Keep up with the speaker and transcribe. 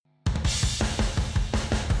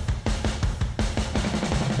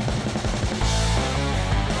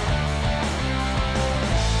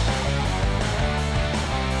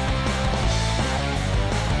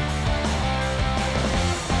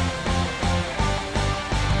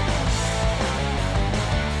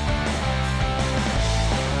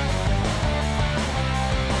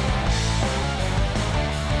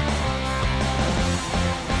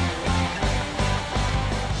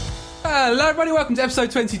Hello everybody, welcome to episode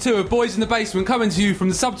 22 of Boys in the Basement, coming to you from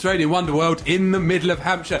the subterranean wonderworld in the middle of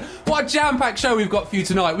Hampshire. What a jam-packed show we've got for you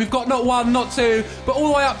tonight. We've got not one, not two, but all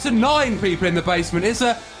the way up to 9 people in the basement.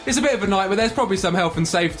 It's a bit of a night, but there's probably some health and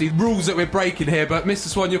safety rules that we're breaking here, but Mr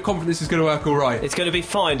Swan, your confidence is going to work all right. It's going to be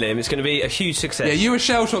fine, Liam. It's going to be a huge success. Yeah, you were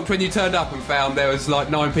shell-shocked when you turned up and found there was like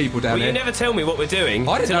 9 people down there. You never tell me what we're doing.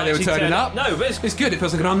 I didn't know they were turning up. No, but it's good. It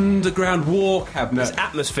feels like an underground war cabinet. It's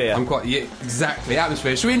atmosphere. Exactly,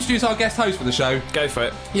 atmosphere. Shall we introduce our guest host for the show? Go for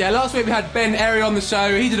it. Yeah, last week we had Ben Errey on the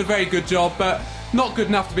show. He did a very good job, but not good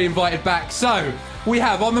enough to be invited back. So we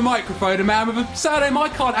have on the microphone a man with a surname I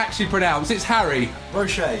can't actually pronounce. It's Harry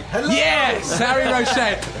Roche. Hello! Yes! Harry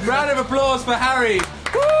Roche. Round of applause for Harry.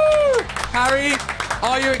 Woo! Harry,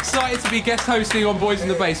 are you excited to be guest hosting on Boys in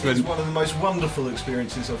the Basement? It's one of the most wonderful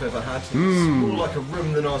experiences I've ever had. It's more like a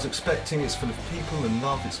room than I was expecting. It's full of people and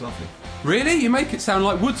love. It's lovely. Really? You make it sound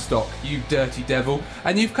like Woodstock, you dirty devil.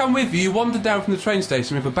 And you've come with you wandered down from the train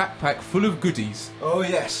station with a backpack full of goodies. Oh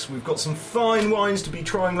yes, we've got some fine wines to be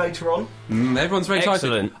trying later on. Everyone's very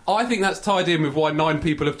Excellent. excited. I think that's tied in with why 9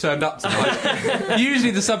 people have turned up tonight.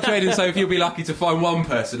 Usually the subterranean sofa you'll be lucky to find one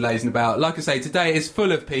person lazing about. Like I say, today is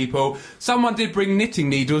full of people. Someone did bring knitting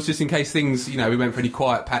needles just in case things, we went for any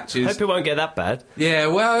quiet patches. Hope it won't get that bad. Yeah,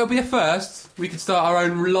 well, it'll be a first. We could start our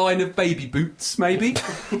own line of baby boots, maybe,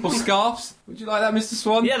 or scarves. Would you like that, Mr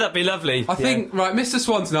Swan? Yeah, that'd be lovely. I think, right, Mr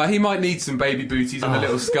Swan tonight, he might need some baby booties and a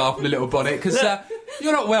little scarf and a little bonnet, because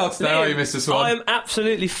you're not well today, are you, Mr Swan? I'm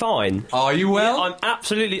absolutely fine. Are you well?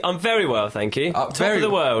 Yeah, I'm very well, thank you. Top of the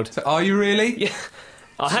world. So are you really? Yeah.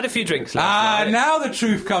 I had a few drinks last night. Now the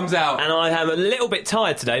truth comes out. And I am a little bit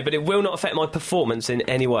tired today, but it will not affect my performance in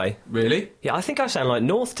any way. Really? Yeah, I think I sound like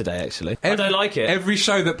North today, actually. I don't like it. Every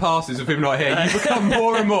show that passes with him not here, you become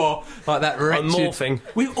more and more like that wretched... I'm morphing.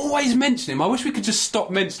 We always mention him. I wish we could just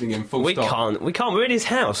stop mentioning him, full stop. We can't. We're in his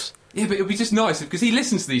house. Yeah, but it would be just nice, because he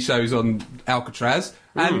listens to these shows on Alcatraz,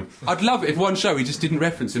 and I'd love it if one show he just didn't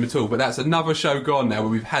reference him at all, but that's another show gone now where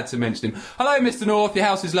we've had to mention him. Hello, Mr North, your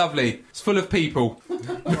house is lovely. It's full of people.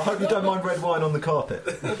 I hope you don't mind red wine on the carpet.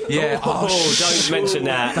 Yeah. Don't mention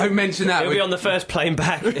that. Don't mention that. He'll be on the first plane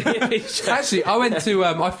back. Actually,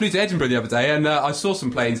 I flew to Edinburgh the other day, and I saw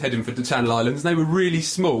some planes heading for the Channel Islands, and they were really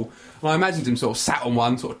small. And I imagined him sort of sat on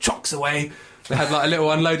one, sort of chocks away. They had like a little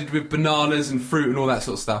unloaded with bananas and fruit and all that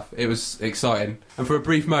sort of stuff. It was exciting. And for a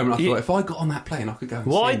brief moment I thought, if I got on that plane I could go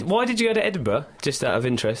and sing. Why did you go to Edinburgh? Just out of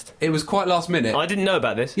interest. It was quite last minute. I didn't know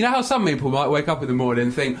about this. You know how some people might wake up in the morning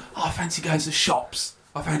and think, I fancy going to the shops,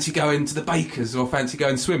 I fancy going to the bakers, or I fancy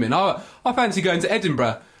going swimming. I fancy going to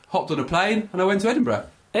Edinburgh. Hopped on a plane and I went to Edinburgh.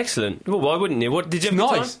 Excellent. Well, why wouldn't you? What did you have?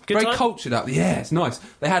 Nice. Good Very time? cultured up. Yeah, it's nice.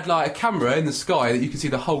 They had like a camera in the sky that you can see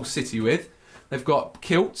the whole city with. They've got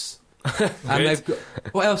kilts. And they've got...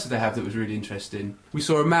 What else did they have that was really interesting? We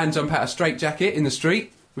saw a man jump out a straitjacket in the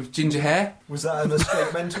street with ginger hair. Was that an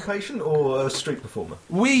escaped mental patient or a street performer?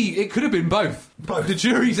 It could have been both. The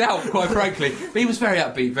jury's out, quite frankly. But he was very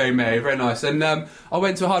upbeat, very merry, very nice. And I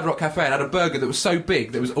went to a Hard Rock Cafe and had a burger that was so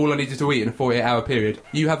big that was all I needed to eat in a 48-hour period.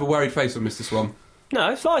 You have a worried face on, Mr Swan. No,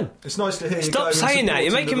 it's fine. It's nice to hear you. Stop saying that.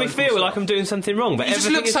 You're making me feel like I'm doing something wrong. But you just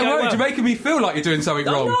look so worried. You're making me feel like you're doing something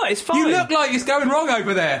wrong. No, it's fine. You look like it's going wrong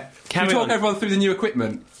over there. Can we talk everyone through the new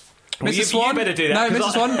equipment? Well, Mr. Swan? You better do that. No,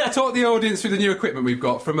 Mr. Swan, talk the audience through the new equipment we've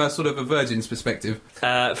got from a sort of a virgin's perspective.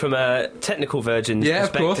 From a technical virgin's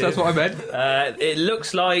perspective. Yeah, of course, that's what I meant. It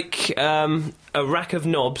looks like a rack of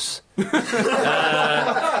knobs sort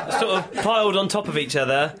of piled on top of each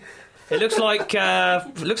other. It looks like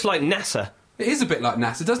NASA. It is a bit like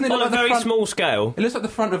NASA, doesn't it? On a very small scale. It looks like the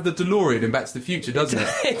front of the DeLorean in Back to the Future, doesn't it?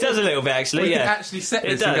 It does a little bit, actually, We could actually set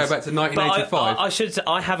this and go back to 1985. But I should say,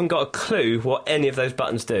 I haven't got a clue what any of those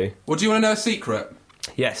buttons do. Well, do you want to know a secret?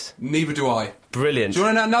 Yes. Neither do I. Brilliant. Do you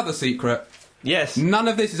want to know another secret? Yes. None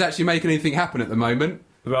of this is actually making anything happen at the moment.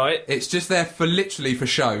 Right. It's just there literally for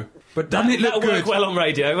show. But doesn't it look that'll good? Work well on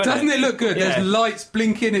radio, won't Doesn't it look good? Yeah. There's lights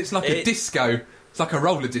blinking, it's like a disco. It's like a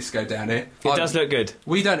roller disco down here. It does look good.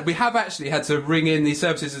 We have actually had to ring in the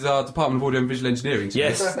services of our Department of Audio and Visual Engineering.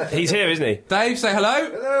 Yes, he's here, isn't he? Dave, say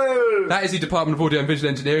hello. Hello. That is the Department of Audio and Visual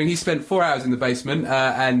Engineering. He spent 4 hours in the basement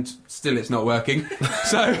and still it's not working.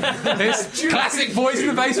 So it's classic Boys in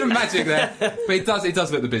the Basement magic there. But it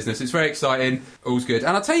does look the business. It's very exciting. All's good.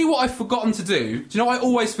 And I'll tell you what I've forgotten to do. Do you know what I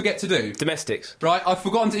always forget to do? Domestics. Right, I've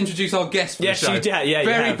forgotten to introduce our guest for the show. Yes, you did. Yeah,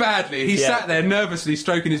 very badly. He sat there nervously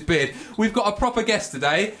stroking his beard. We've got a proper guest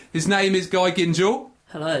today. His name is Guy Gyngell.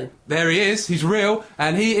 Hello. There he is. He's real,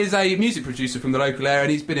 and he is a music producer from the local area,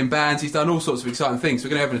 and he's been in bands. He's done all sorts of exciting things. We're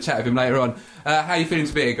going to have a chat with him later on. How are you feeling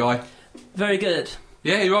to be here, Guy? Very good.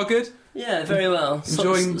 Yeah, you are good? Yeah, very well.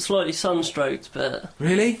 Enjoying... Slightly sunstroked, but...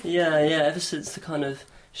 Really? Yeah, ever since the kind of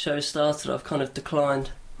show started, I've kind of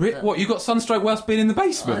declined. What, you got sunstroke whilst being in the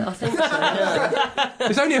basement? I think so, yeah.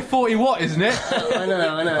 It's only a 40 watt, isn't it? I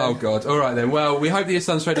know. Oh, God. All right, then. Well, we hope that your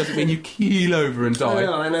sunstroke doesn't mean you keel over and die.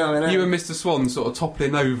 I know. You and Mr Swan sort of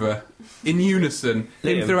toppling over in unison.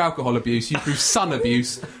 Him through alcohol abuse, you through sun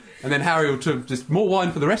abuse, and then Harry will just more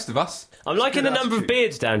wine for the rest of us. I'm liking the number of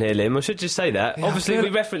beards down here, Liam. I should just say that. Yeah, obviously, we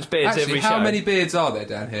reference beards every show. How many beards are there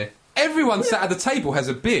down here? Everyone sat at the table has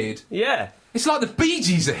a beard. Yeah. It's like the Bee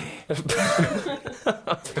Gees are here.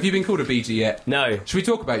 Have you been called a Bee Gee yet? No. Should we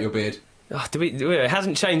talk about your beard? Oh, it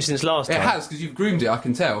hasn't changed since last time. It has, because you've groomed it, I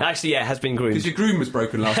can tell. Actually, yeah, it has been groomed. Because your groom was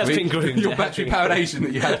broken last week. It has been groomed. Your battery-powered Asian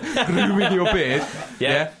that you had grooming your beard.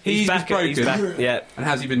 Yeah. He's broken. He's back. Yeah. And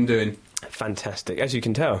how's he been doing? Fantastic, as you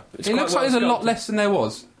can tell. It looks like there's a lot less than there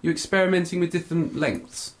was. You're experimenting with different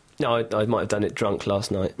lengths. No, I might have done it drunk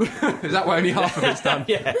last night. Is that why only half of it's done?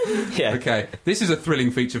 Yeah. Okay. This is a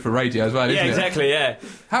thrilling feature for radio as well, isn't it? Yeah, exactly, yeah.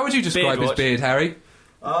 How would you describe his beard, Harry?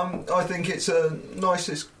 I think it's a nice...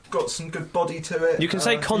 It's got some good body to it. You can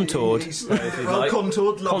say contoured.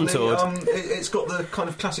 Contoured, lovely. Contoured. It's got the kind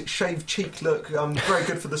of classic shaved cheek look. Very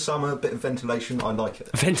good for the summer. A bit of ventilation. I like it.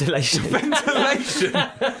 Ventilation. Ventilation.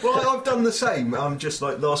 Well, I've done the same. Just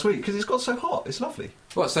like last week because it's got so hot. It's lovely.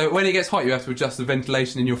 What? So when it gets hot, you have to adjust the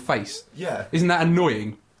ventilation in your face. Yeah. Isn't that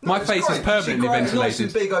annoying? No, my face is permanently ventilated. Nice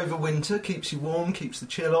and big over winter, keeps you warm, keeps the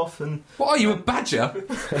chill off, and... What are you, a badger?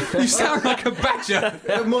 You sound like a badger.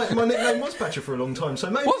 My nickname was Badger for a long time, so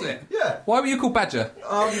maybe... Was it? Yeah. Why were you called Badger?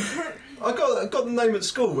 I got the name at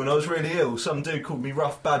school when I was really ill. Some dude called me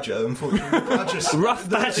Rough Badger, unfortunately. Rough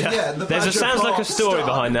Badger? The sounds like a story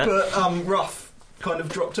behind that. But Rough kind of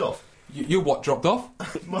dropped off. Your what dropped off?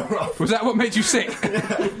 My rough. Was that what made you sick?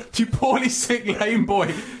 Yeah. You poorly sick, lame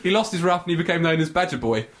boy. He lost his rough and he became known as Badger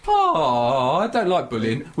Boy. Oh, I don't like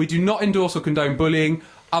bullying. We do not endorse or condone bullying.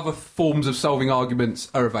 Other forms of solving arguments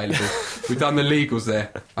are available. We've done the legals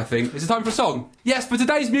there, I think. Is it time for a song? Yes, for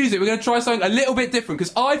today's music, we're going to try something a little bit different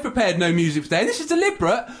because I've prepared no music today. This is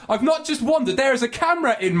deliberate. I've not just wandered. There is a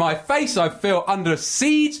camera in my face. I feel under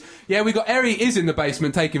siege. Yeah, we got Errey is in the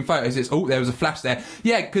basement taking photos. There was a flash there.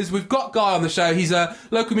 Yeah, because we've got Guy on the show. He's a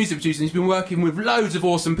local music producer and he's been working with loads of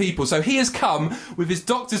awesome people. So he has come with his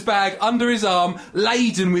doctor's bag under his arm,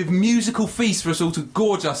 laden with musical feasts for us all to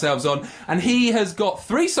gorge ourselves on. And he has got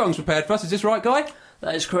 3 songs prepared for us. Is this right, Guy?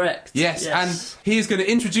 That is correct. Yes, and he is going to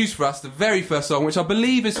introduce for us the very first song, which I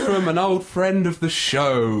believe is from an old friend of the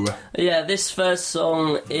show. Yeah, this first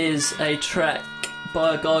song is a track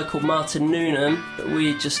by a guy called Martin Newnham.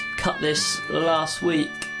 We just cut this last week,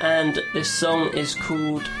 and this song is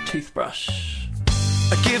called Toothbrush.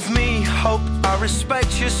 Give me hope, I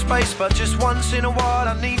respect your space, but just once in a while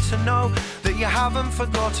I need to know that you haven't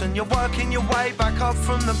forgotten. You're working your way back up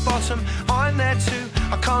from the bottom. I'm there too,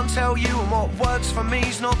 I can't tell you, and what works for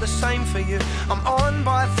me's not the same for you. I'm on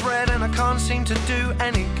by a thread and I can't seem to do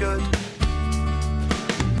any good.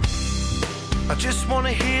 I just want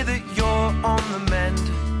to hear that you're on the mend,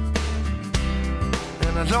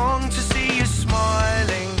 and I long to see you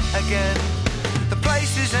smiling again. The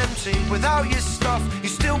place is empty without your stuff. You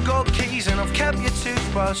still got keys and I've kept your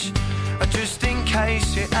toothbrush, just in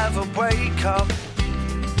case you ever wake up.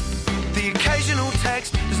 The occasional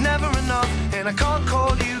text is never enough, and I can't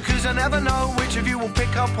call you cause I never know which of you will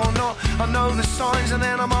pick up or not. I know the signs and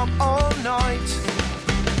then I'm up all night.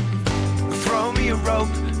 Throw me a rope,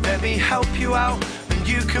 let me help you out.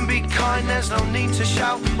 You can be kind, there's no need to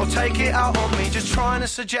shout or take it out on me. Just trying to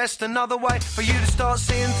suggest another way for you to start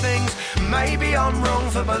seeing things. Maybe I'm wrong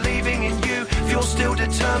for believing in you. If you're still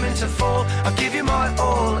determined to fall, I'll give you my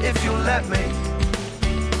all if you'll let me.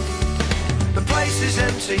 The place is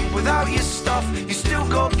empty without your stuff. You still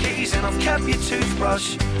got keys and I've kept your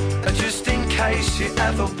toothbrush, just in case you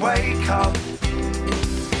ever wake up.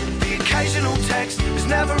 The occasional text is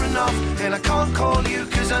never enough, and I can't call you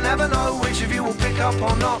cause I never know which of you will pick up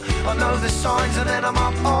or not. I know the signs and then I'm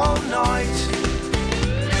up all night.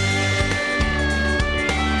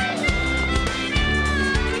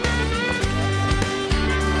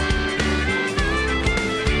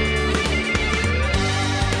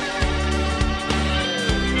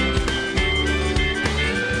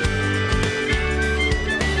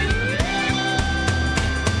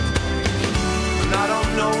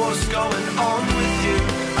 Going on with you,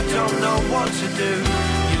 I don't know what to do.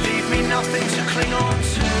 You leave me nothing to cling on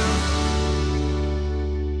to.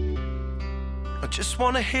 I just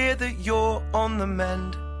want to hear that you're on the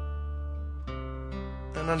mend,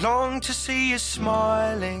 and I long to see you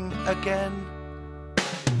smiling again.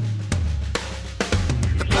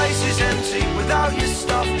 The place place is empty without your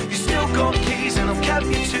stuff. You still got keys and I've kept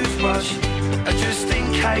your toothbrush, just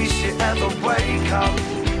in case you ever wake up.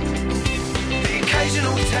 The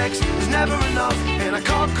occasional text is never enough, and I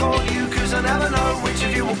can't call you cause I never know which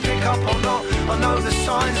of you will pick up or not. I know the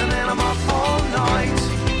signs and then I'm up all night.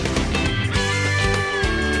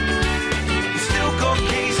 You still got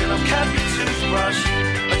keys and I've kept your toothbrush,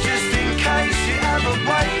 just in case you ever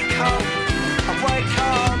wake up. I wake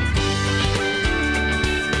up.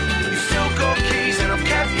 You still got keys and I've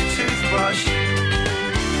kept your toothbrush.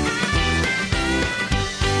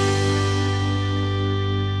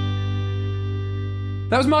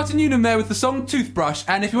 That was Martin Newnham there with the song Toothbrush,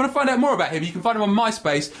 and if you want to find out more about him, you can find him on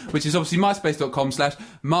MySpace, which is obviously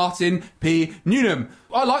myspace.com/Martin P. Newnham.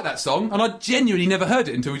 I like that song, and I genuinely never heard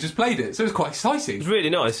it until we just played it, so it was quite exciting. It's really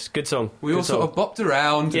nice. Good song. We all sort of bopped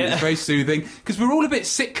around, and it was very soothing, because we're all a bit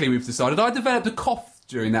sickly, we've decided. I developed a cough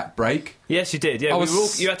during that break. Yes, you did. Yeah,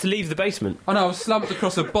 you had to leave the basement. I know, I was slumped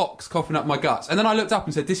across a box, coughing up my guts, and then I looked up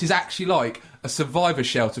and said, this is actually like a survivor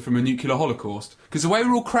shelter from a nuclear holocaust, because the way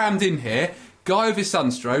we're all crammed in here, Guy with his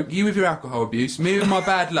sunstroke, you with your alcohol abuse, me with my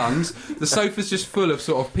bad lungs, the sofa's just full of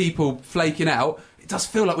sort of people flaking out. It does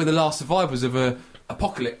feel like we're the last survivors of a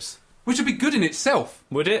apocalypse, which would be good in itself.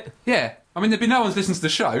 Would it? Yeah. I mean, there'd be no one's listening to the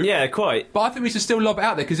show. Yeah, quite. But I think we should still lob it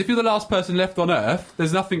out there, because if you're the last person left on Earth,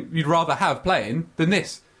 there's nothing you'd rather have playing than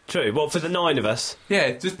this. True. Well, for the 9 of us.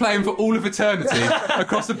 Yeah, just playing for all of eternity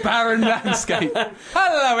across a barren landscape.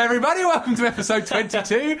 Hello, everybody. Welcome to episode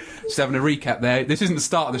 22. Just having a recap there. This isn't the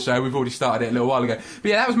start of the show. We've already started it a little while ago. But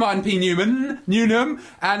yeah, that was Martin P. Newnham.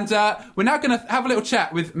 And we're now going to have a little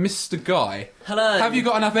chat with Mr. Guy. Hello. Have you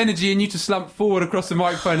got enough energy in you to slump forward across the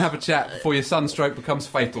microphone and have a chat before your sunstroke becomes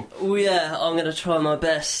fatal? Oh, yeah, I'm going to try my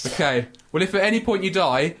best. Okay. Well, if at any point you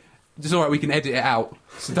die, it's all right, we can edit it out.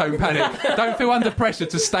 So don't panic. Don't feel under pressure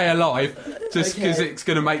to stay alive just because it's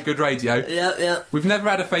going to make good radio. Yeah. We've never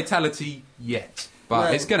had a fatality yet,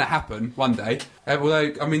 but it's going to happen one day.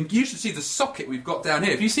 Although, I mean, you should see the socket we've got down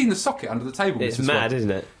here. Have you seen the socket under the table? It's mad,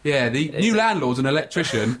 isn't it? Yeah, the new landlord's an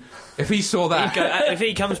electrician. If he saw that... if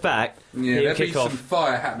he comes back, there'll be some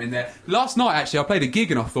fire happening there. Last night, actually, I played a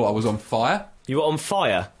gig and I thought I was on fire. You were on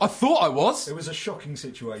fire? I thought I was. It was a shocking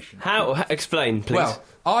situation. How? Explain, please. Well,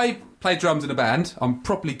 I play drums in a band. I'm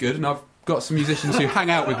properly good, and I've got some musicians who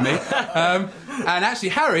hang out with me. And actually,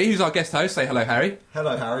 Harry, who's our guest host, say hello, Harry.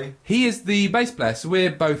 Hello, Harry. He is the bass player, so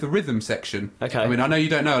we're both a rhythm section. Okay. I mean, I know you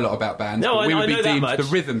don't know a lot about bands, no, but we would be know deemed that much. the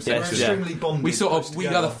rhythm Yes, section. We're extremely bonded. We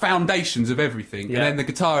are the foundations of everything, and then the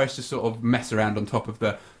guitarists just sort of mess around on top of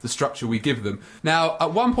the structure we give them. Now,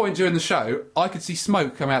 at one point during the show, I could see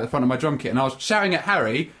smoke come out the front of my drum kit, and I was shouting at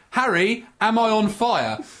Harry, am I on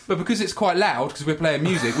fire? But because it's quite loud, because we're playing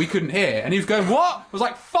music, we couldn't hear. And he was going, what? I was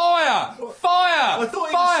like, fire! Fire! I thought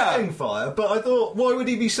he was saying fire, but I thought, why would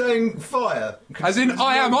he be saying fire? As in,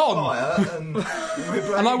 I am on.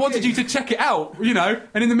 Fire and I wanted you to check it out, you know.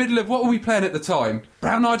 And in the middle of, what were we playing at the time?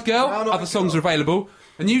 Brown Eyed Girl? Other songs are available.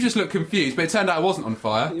 And you just looked confused, but it turned out I wasn't on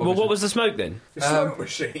fire. Obviously. Well, what was the smoke then? Smoke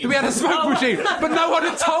machine. We had a smoke machine, but no one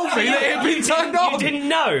had told me that it had been turned on. You didn't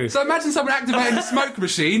know. So imagine someone activating a smoke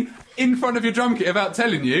machine in front of your drum kit without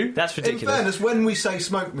telling you. That's ridiculous. In fairness, when we say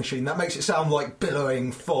smoke machine, that makes it sound like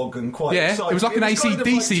billowing fog and quite exciting. It was like an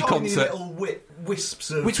AC/DC concert. Little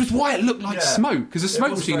wisps of... Which was why it looked like smoke, because a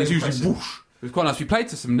smoke machine is usually whoosh. It was quite nice. We played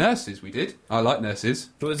to some nurses, we did. I like nurses.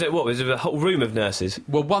 Was it a whole room of nurses?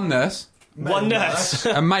 Well, one nurse. One nurse.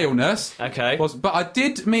 A male nurse. Okay. But I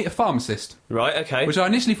did meet a pharmacist. Right, okay. Which I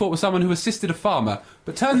initially thought was someone who assisted a farmer.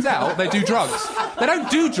 But turns out they do drugs. They don't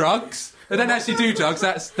do drugs. They don't actually do drugs.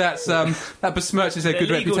 That besmirches their good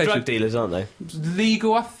reputation. Legal drug dealers, aren't they?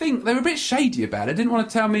 Legal, I think. They were a bit shady about it. Didn't want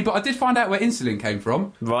to tell me, but I did find out where insulin came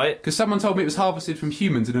from. Right. Because someone told me it was harvested from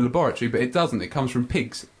humans in a laboratory, but it doesn't. It comes from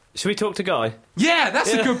pigs. Should we talk to Guy? Yeah,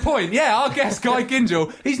 that's a good point. Yeah, our guest, Guy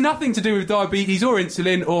Gyngell, he's nothing to do with diabetes or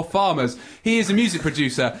insulin or farmers. He is a music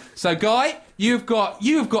producer. So, Guy, you've got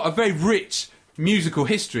a very rich musical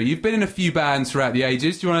history. You've been in a few bands throughout the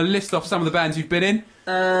ages. Do you want to list off some of the bands you've been in?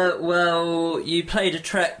 Well, you played a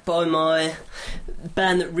track by my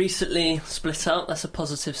band that recently split up. That's a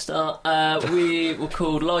positive start. We were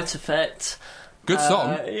called Light Effect. Good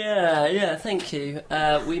song. Yeah, thank you.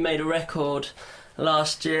 We made a record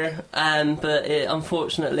last year, but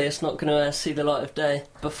unfortunately it's not going to see the light of day.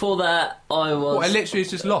 Before that, I was... Well, it literally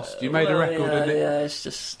is just lost. You made a record and it's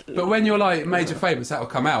just... But when you're like major famous, that'll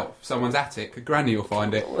come out. Someone's attic, a granny will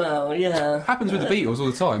find it. Well, yeah. Happens with the Beatles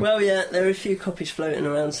all the time. Well, yeah, there are a few copies floating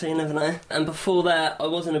around, so you never know. And before that, I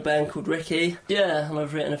was in a band called Ricky. Yeah, and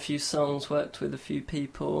I've written a few songs, worked with a few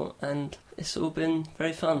people, and it's all been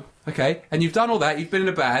very fun. Okay, and you've done all that, you've been in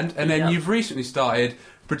a band, and then you've recently started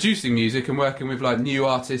producing music and working with like new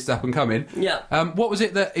artists up and coming. Yeah. What was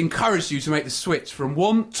it that encouraged you to make the switch from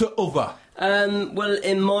one to other? Well,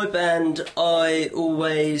 in my band, I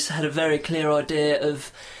always had a very clear idea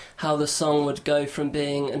of how the song would go from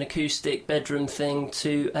being an acoustic bedroom thing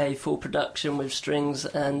to a full production with strings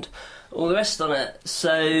and all the rest on it.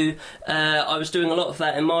 So I was doing a lot of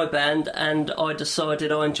that in my band, and I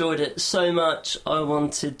decided I enjoyed it so much I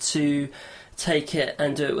wanted to take it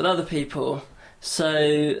and do it with other people.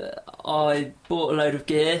 So I bought a load of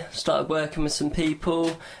gear, started working with some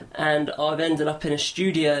people, and I've ended up in a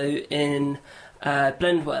studio in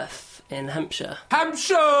Blendworth in Hampshire.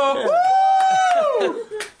 Hampshire! Woo!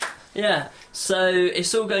 Yeah, so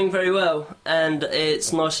it's all going very well, and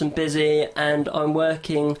it's nice and busy, and I'm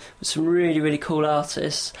working with some really, really cool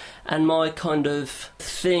artists, and my kind of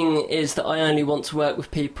thing is that I only want to work with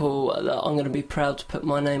people that I'm going to be proud to put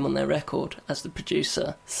my name on their record as the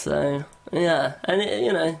producer. So, yeah, and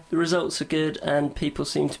the results are good, and people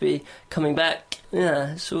seem to be coming back.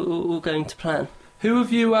 Yeah, it's all going to plan. Who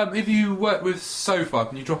have you worked with so far?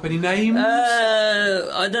 Can you drop any names?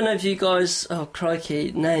 I don't know if you guys... Oh,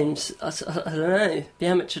 crikey, names. I don't know. The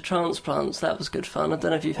Amateur Transplants, that was good fun. I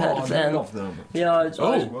don't know if you've heard of them. I love them. Yeah,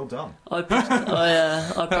 well done. I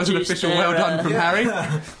that was an official well done from Harry.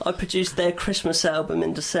 I produced their Christmas album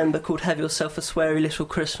in December called Have Yourself a Sweary Little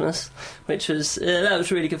Christmas, which was... that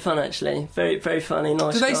was really good fun, actually. Very, very funny,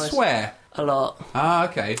 nice Do they guys. Swear? A lot. Ah,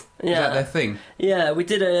 okay. Yeah. Is that their thing? Yeah, we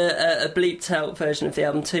did a bleeped out version of the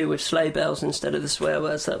album too with sleigh bells instead of the swear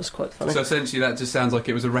words. That was quite funny. So essentially that just sounds like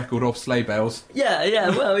it was a record of sleigh bells.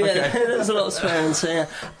 Yeah, well, yeah, Okay. there's a lot of swearing, so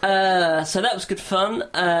yeah. So that was good fun.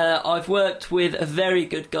 I've worked with a very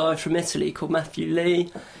good guy from Italy called Matthew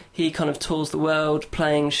Lee. He kind of tours the world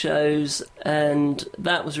playing shows, and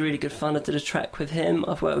that was really good fun. I did a track with him.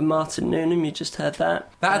 I've worked with Martin Newnham, you just heard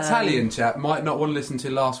that. That Italian chap might not want to listen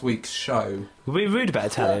to last week's show. Were we rude about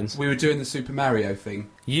Italians? We were doing the Super Mario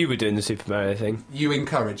thing. You were doing the Super Mario thing. You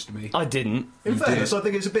encouraged me. I didn't. In fairness, I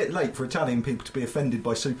think it's a bit late for Italian people to be offended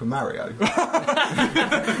by Super Mario.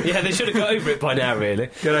 Yeah, they should have got over it by now, really.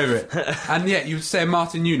 Get over it. And yet, you were saying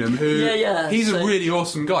Martin Newnham, who... Yeah. He's So a really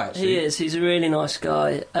awesome guy, actually. He is. He's a really nice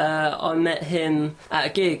guy. I met him at a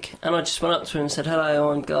gig, and I just went up to him and said,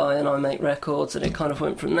 "Hello, I'm Guy, and I make records," and it kind of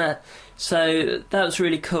went from there. So that was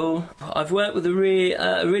really cool. I've worked with a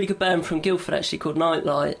really good band from Guildford, actually, called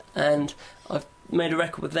Nightlight, and I've made a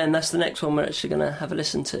record with them. That's the next one we're actually going to have a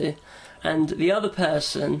listen to. And the other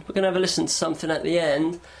person, we're going to have a listen to something at the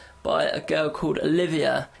end by a girl called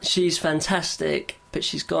Olivia. She's fantastic, but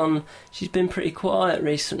she's been pretty quiet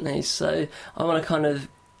recently, so I want to kind of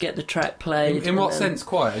get the track played. In what sense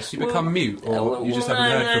quiet? Has she become mute, or you just haven't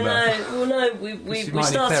heard from her? Well, no, we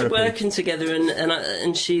started working together,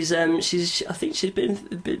 and she's I think she's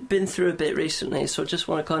been through a bit recently, so I just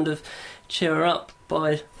want to kind of cheer her up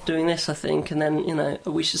by doing this, I think, and then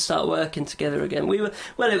we should start working together again.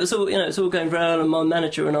 It was all going very well, and my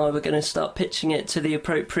manager and I were going to start pitching it to the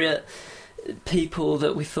appropriate people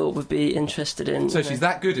that we thought would be interested in. So she's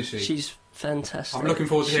that good, is she? She's fantastic. I'm looking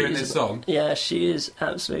forward to hearing this song. Yeah, she is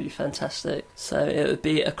absolutely fantastic. So it would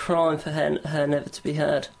be a crime for her never to be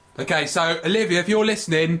heard. Okay, so Olivia, if you're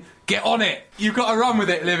listening, get on it. You've got to run with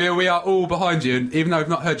it, Olivia. We are all behind you, and even though I've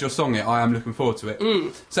not heard your song yet, I am looking forward to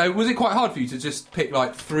it. So was it quite hard for you to just pick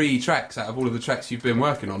like 3 tracks out of all of the tracks you've been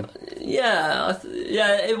working on? Yeah,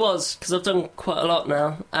 it was, because I've done quite a lot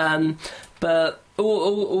now. But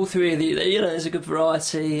all 3 of these, there's a good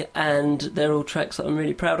variety, and they're all tracks that I'm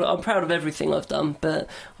really proud of. I'm proud of everything I've done, but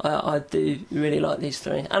I do really like these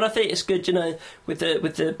 3. And I think it's good, with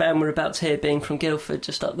the band we're about to hear being from Guildford,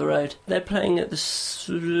 just up the road. They're playing at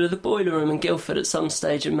the Boiler Room in Guildford at some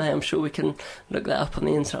stage in May. I'm sure we can look that up on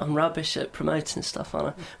the internet. I'm rubbish at promoting stuff,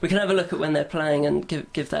 aren't I? We can have a look at when they're playing and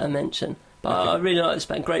give that a mention. But okay. I really like this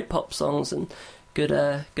band. Great pop songs and good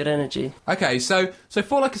energy. Okay, so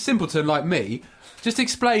for like a simpleton like me, just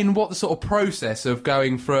explain what the sort of process of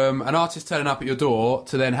going from an artist turning up at your door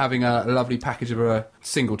to then having a lovely package of a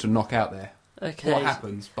single to knock out there. Okay. What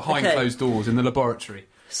happens behind closed doors in the laboratory?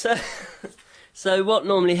 So what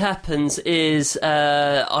normally happens is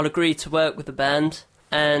I'll agree to work with the band,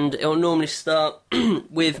 and it'll normally start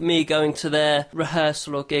with me going to their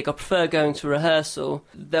rehearsal or gig. I prefer going to rehearsal.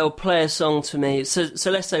 They'll play a song to me. So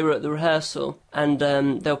let's say we're at the rehearsal, and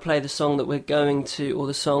they'll play the song that we're going to, or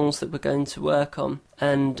the songs that we're going to work on,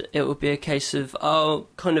 and it will be a case of I'll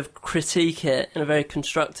kind of critique it in a very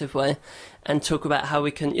constructive way and talk about how we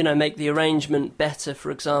can, make the arrangement better, for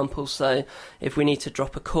example. So if we need to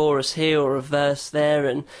drop a chorus here or a verse there,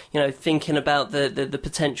 and, thinking about the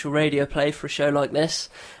potential radio play for a show like this.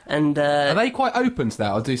 And are they quite open to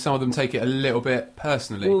that, or do some of them take it a little bit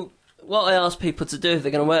personally? Well, what I ask people to do if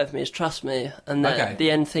they're going to work with me is trust me, and that the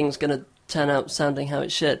end thing's going to turn out sounding how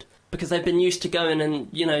it should. Because they've been used to going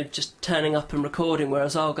and, just turning up and recording,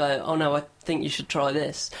 whereas I'll go, oh no, I think you should try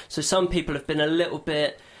this. So some people have been a little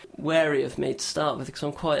bit wary of me to start with, because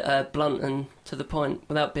I'm quite blunt and to the point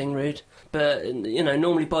without being rude. But,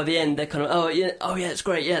 normally by the end they're kind of, oh yeah, it's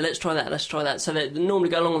great, yeah, let's try that. So they normally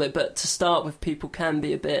go along with it, but to start with, people can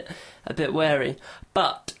be a bit wary.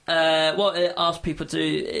 But what I ask people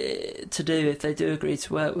to do if they do agree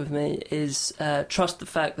to work with me is trust the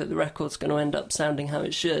fact that the record's going to end up sounding how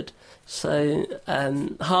it should. So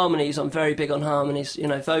harmonies, I'm very big on harmonies.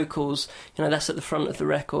 Vocals, that's at the front of the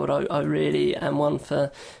record. I really am one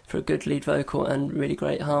for a good lead vocal and really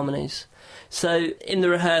great harmonies. So in the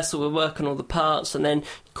rehearsal, we'll work on all the parts, and then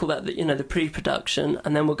call that the pre-production,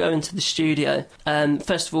 and then we'll go into the studio.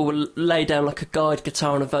 First of all, we'll lay down like a guide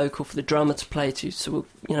guitar and a vocal for the drummer to play to. So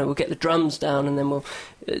we'll get the drums down, and then we'll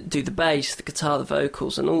do the bass, the guitar, the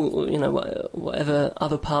vocals, and all whatever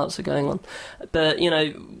other parts are going on. But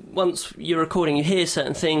once you're recording, you hear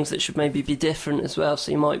certain things that should maybe be different as well.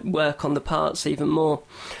 So you might work on the parts even more.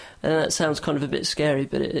 And that sounds kind of a bit scary,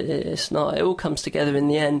 but it's not. It all comes together in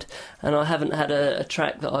the end, and I haven't had a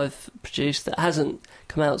track that I've produced that hasn't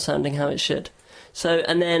come out sounding how it should. So,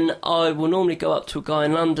 and then I will normally go up to a guy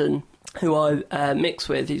in London who I mix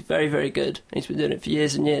with. He's very, very good. He's been doing it for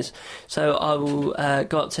years and years. So I will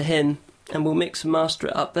go up to him, and we'll mix and master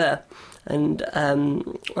it up there. And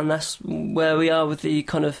that's where we are with the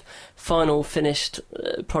kind of final finished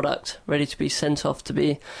product, ready to be sent off to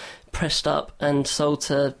be pressed up and sold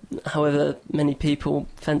to however many people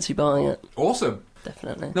fancy buying it. Awesome.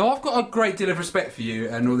 Definitely. Now, I've got a great deal of respect for you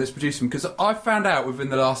and all this producing, because I found out within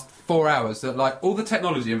the last 4 hours that all the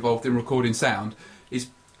technology involved in recording sound is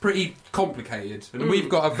pretty complicated, and we've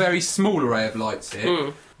got a very small array of lights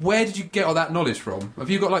here. Where did you get all that knowledge from? Have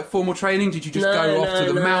you got formal training? Did you just go off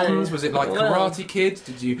to the mountains? Was it Karate Kid?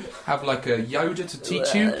 Did you have a Yoda to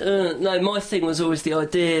teach you? No, my thing was always the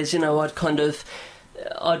ideas.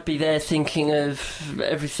 I'd be there thinking of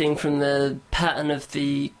everything from the pattern of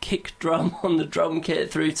the kick drum on the drum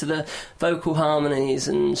kit through to the vocal harmonies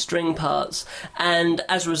and string parts. And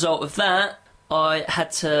as a result of that, I had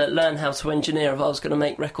to learn how to engineer if I was going to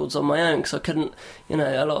make records on my own, because I couldn't,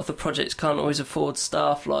 a lot of the projects can't always afford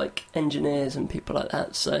staff like engineers and people like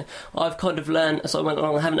that. So I've kind of learned as I went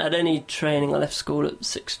along. I haven't had any training. I left school at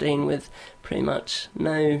 16 with pretty much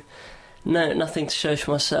nothing to show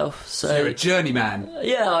for myself. So you're a journeyman.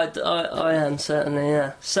 Yeah, I am, certainly,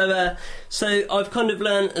 yeah. So I've kind of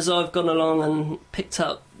learned as I've gone along and picked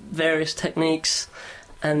up various techniques,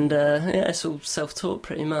 and it's all self-taught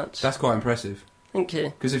pretty much. That's quite impressive. Thank you.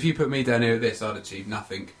 Because if you put me down here with this, I'd achieve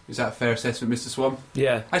nothing. Is that a fair assessment, Mr Swan?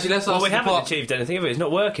 Yeah. Actually, let's ask. Well, we haven't achieved anything of it. It's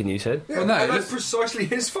not working, you said. Yeah, well, no, and that's precisely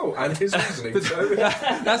his fault and his reasoning. So.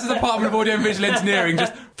 That's the Department of Audio and Visual Engineering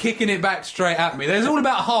just kicking it back straight at me. There's all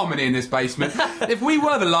about harmony in this basement. If we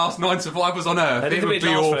were the last 9 survivors on Earth, it would be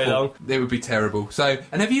awful. It would be terrible. So,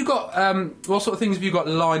 and have you got what sort of things have you got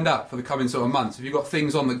lined up for the coming sort of months? Have you got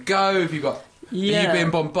things on the go? Have you got? Yeah. Are you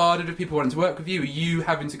being bombarded with people wanting to work with you? Are you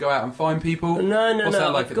having to go out and find people? No. What's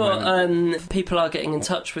that like I've got people are getting in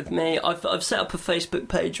touch with me. I've set up a Facebook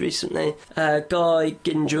page recently. Guy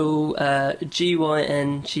Gyngell,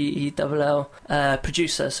 Gyngell,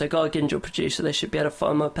 producer. So Guy Gyngell, producer. They should be able to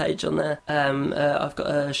find my page on there. I've got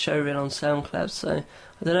a show reel on SoundCloud. So I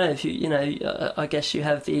don't know if I guess you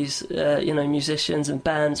have these, musicians and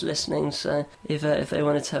bands listening. So if they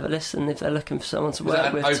wanted to have a listen, if they're looking for someone to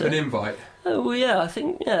work with, open invite. Oh, well, yeah, I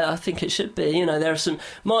think it should be. There are some.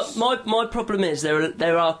 My problem is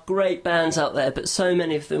there are great bands out there, but so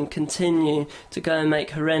many of them continue to go and make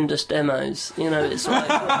horrendous demos. It's like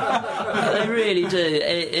they really do.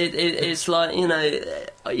 It's like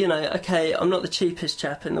okay, I'm not the cheapest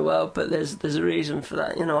chap in the world, but there's a reason for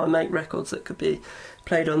that. I make records that could be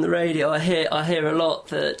played on the radio. I hear a lot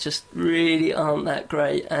that just really aren't that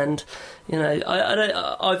great, and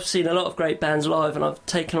I've seen a lot of great bands live, and I've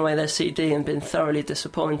taken away their CD and been thoroughly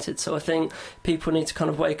disappointed. So I think people need to kind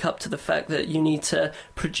of wake up to the fact that you need to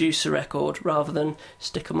produce a record rather than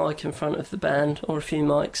stick a mic in front of the band or a few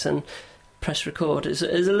mics and press record. There's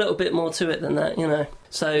a little bit more to it than that,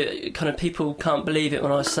 So kind of people can't believe it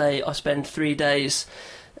when I say I spend 3 days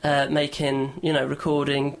making,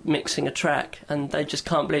 recording, mixing a track, and they just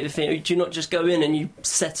can't believe it. Do you not just go in and you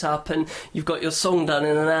set up and you've got your song done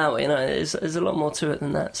in an hour? There's a lot more to it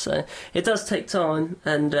than that. So it does take time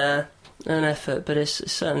and effort, but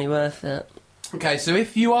it's certainly worth it. Okay, so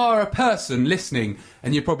if you are a person listening,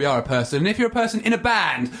 and you probably are a person, and if you're a person in a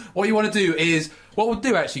band, what you want to do is, what we'll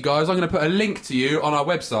do actually, guys, I'm going to put a link to you on our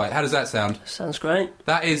website. How does that sound? Sounds great.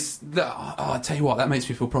 That is, I tell you what, that makes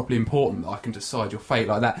me feel properly important that I can decide your fate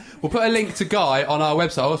like that. We'll put a link to Guy on our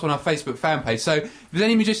website, also on our Facebook fan page. So if there's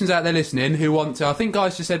any musicians out there listening who want to, I think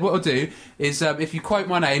Guy's just said what he'll do is, if you quote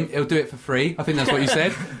my name, he'll do it for free. I think that's what you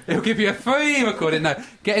said. He'll give you a free recording. No,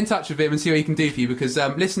 get in touch with him and see what he can do for you, because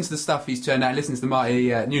listen to the stuff he's turned out, listen to the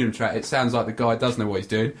Martin Newnham track. It sounds like the guy does know what he's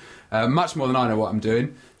doing, much more than I know what I'm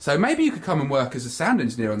doing. So maybe you could come and work as a sound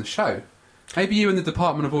engineer on the show. Maybe you and the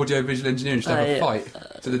Department of Audio Visual Engineering should have a fight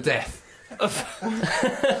to the death.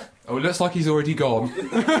 Oh, it looks like he's already gone.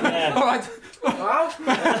 Yeah. All right.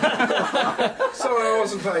 Sorry, I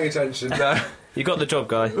wasn't paying attention. No. You got the job,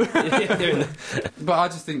 Guy. But I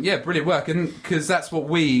just think, brilliant work, and because that's what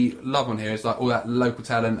we love on here, is like all that local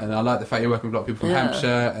talent, and I like the fact you're working with a lot of people from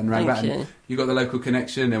Hampshire and around that, and you got the local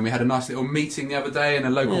connection, and we had a nice little meeting the other day in a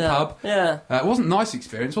local pub. Yeah. It wasn't a nice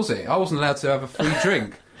experience, was it? I wasn't allowed to have a free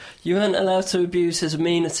drink. You weren't allowed to abuse his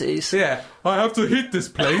amenities. Yeah, I have to hit this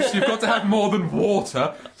place. You've got to have more than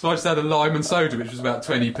water. So I just had a lime and soda, which was about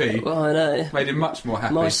 20p. Well, I know. Made him much more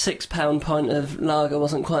happy. My £6 pint of lager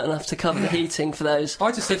wasn't quite enough to cover the heating for those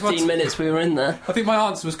 15 minutes we were in there. I think my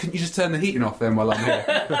answer was, can you just turn the heating off then while I'm here?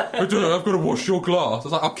 I've got to wash your glass. I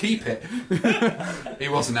was like, I'll keep it. He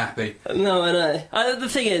wasn't happy. No, I know. The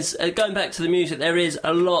thing is, going back to the music, there is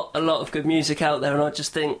a lot of good music out there, and I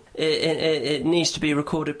just think it needs to be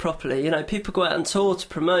recorded properly. People go out on tour to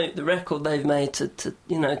promote the record they've made to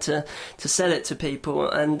sell it to people,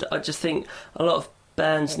 and I just think a lot of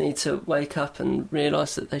bands need to wake up and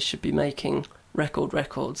realise that they should be making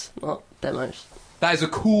records, not demos. That is a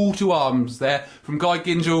call to arms there from Guy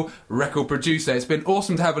Gyngell, record producer. It's been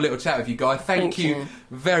awesome to have a little chat with you, Guy. Thank you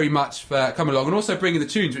very much for coming along, and also bringing the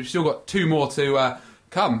tunes. We've still got 2 more to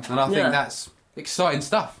come, and I think that's exciting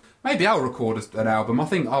stuff. Maybe I'll record an album. I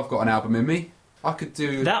think I've got an album in me. I could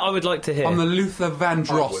do that. I would like to hear. I'm the Luther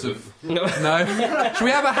Vandross of. No. Should we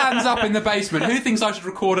have a hands up in the basement? Who thinks I should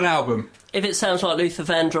record an album? If it sounds like Luther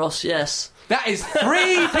Vandross, yes. That is 3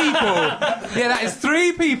 people. Yeah, that is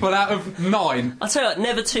 3 people out of 9. I'll tell you what,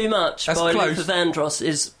 Never Too Much by Luther Vandross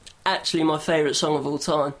is actually my favourite song of all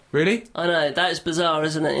time. Really? I know, that is bizarre,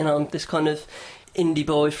 isn't it? I'm this kind of indie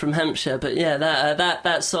boy from Hampshire, but yeah,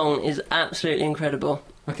 that song is absolutely incrable.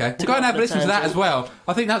 Okay, we'll go and have a listen to that as well.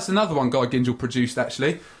 I think that's another one Guy Gyngell produced,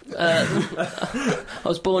 actually. I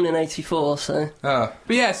was born in 84, so... But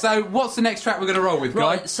yeah, so what's the next track we're going to roll with, Guy?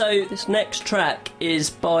 Right, so this next track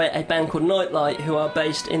is by a band called Nightlight, who are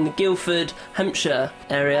based in the Guildford, Hampshire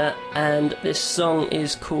area, and this song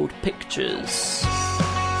is called Pictures.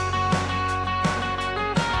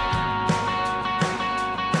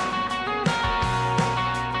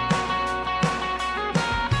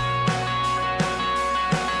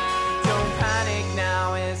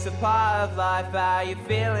 Part of life, how you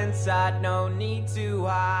feel inside, no need to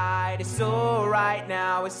hide. It's alright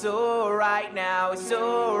now, it's alright now, it's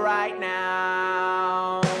alright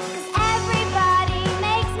now. Everybody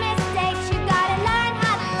makes mistakes, you gotta learn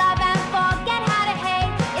how to love and forget how to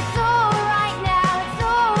hate. It's alright now, it's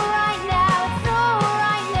alright now, it's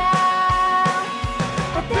alright now.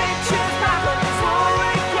 A picture's back on its wall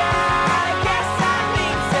again. I guess that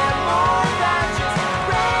means they're more than just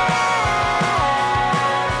red.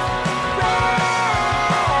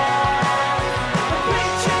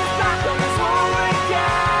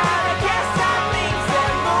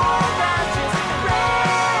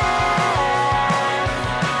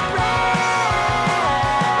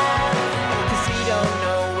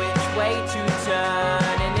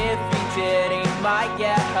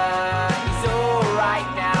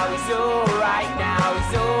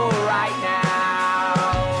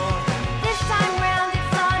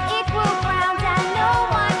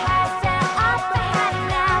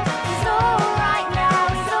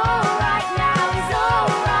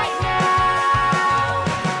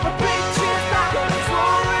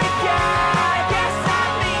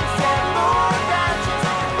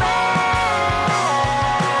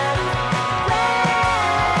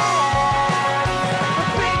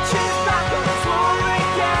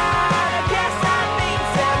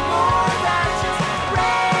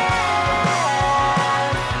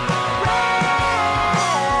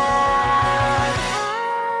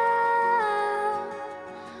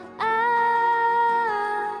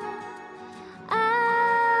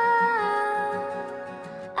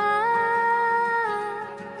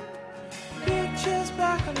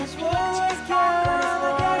 his wool again.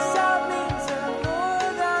 I guess that means I'm more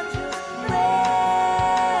than just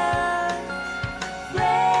friends.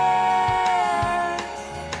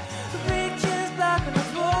 The picture's back on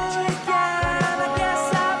his wall again. I guess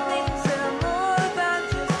that means I'm more than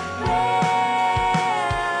just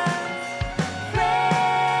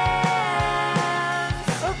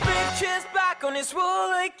friends. The picture's back on his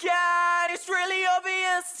wall again. It's really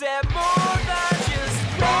obvious they're more than just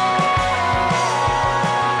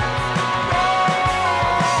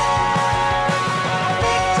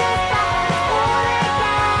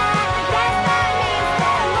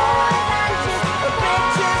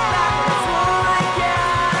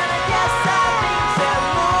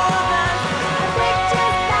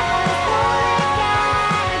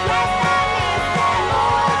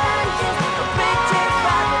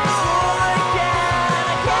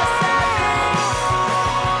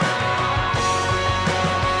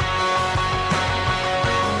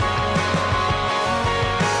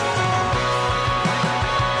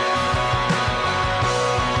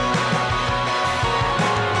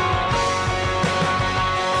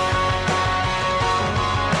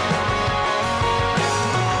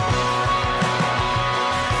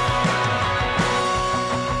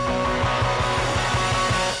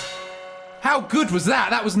How good was that?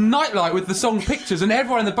 That was Nightlight with the song Pictures, and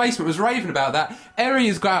everyone in the basement was raving about that. Errey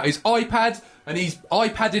has got out his iPad, and he's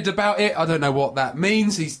iPadded about it. I don't know what that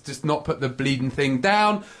means. He's just not put the bleeding thing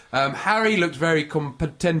down. Harry looked very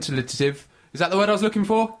competentative. Is that the word I was looking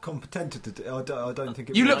for? Competentative. I don't think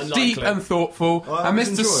it You was. looked deep and thoughtful, and was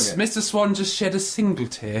enjoying it. Mr Swan just shed a single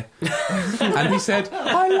tear. And he said,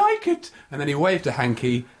 I like it. And then he waved a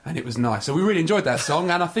hanky, and it was nice. So we really enjoyed that song,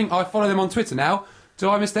 and I think I follow them on Twitter now. Do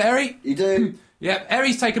I, Mr Errey? You do. Yeah,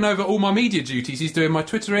 Errey's taken over all my media duties. He's doing my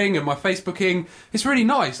Twittering and my Facebooking. It's really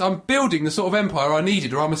nice. I'm building the sort of empire I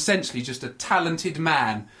needed, or I'm essentially just a talented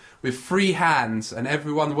man with free hands and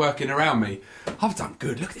everyone working around me. I've done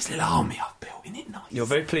good. Look at this little army I've built. Isn't it nice? You're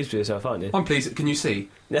very pleased with yourself, aren't you? I'm pleased. Can you see?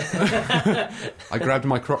 I grabbed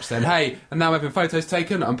my crotch then. Hey, and now I'm having photos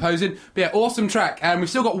taken. I'm posing. But yeah, awesome track. And we've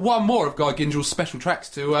still got one more of Guy Gyngell's special tracks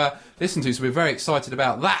to listen to, so we're very excited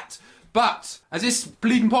about that. But as this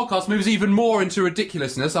bleeding podcast moves even more into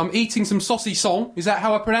ridiculousness, I'm eating some saucisson. Is that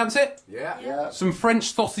how I pronounce it? Yeah. Some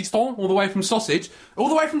French saucisson, all the way from sausage. All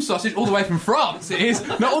the way from sausage, all the way from France, it is.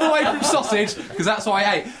 Not all the way from sausage, because that's what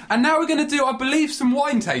I ate. And now we're going to do, I believe, some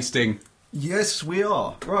wine tasting. Yes, we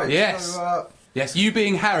are. Right. Yes. So, Yes, you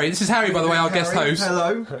being Harry. This is Harry, by the way, our guest host.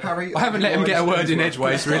 Hello, Harry. I haven't let him get a word in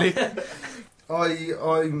edgeways, really. I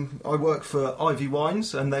work for Ivy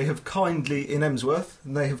Wines, and they have kindly, in Emsworth,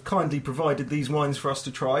 and they have kindly provided these wines for us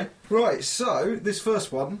to try. Right, so this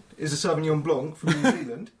first one is a Sauvignon Blanc from New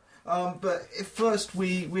Zealand. But if first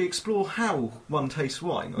we explore how one tastes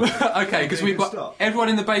wine. Okay, because we've got everyone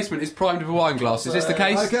in the basement is primed with a wine glass. Is this the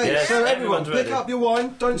case? Okay, Yes, so everyone, everyone's pick ready. up your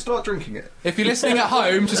wine. Don't start drinking it. If you're listening at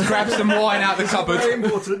home, just grab some wine out the cupboard. Very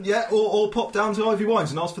important, yeah. Or pop down to Ivy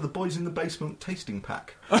Wines and ask for the Boys in the Basement tasting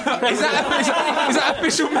pack. Is that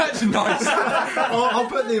official merchandise? I'll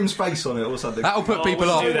put Liam's face on it or something. That'll put people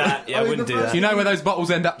off. Do that. Yeah, I wouldn't do that. You know where those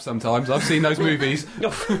bottles end up sometimes. I've seen those movies.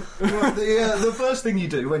 Right, the first thing you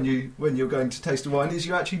do when you're going to taste a wine is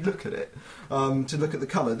you actually look at it, to look at the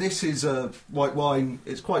colour. This is a white wine.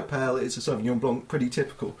 It's quite pale. It's a Sauvignon Blanc, pretty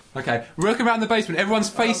typical. Okay, we're looking around the basement. Everyone's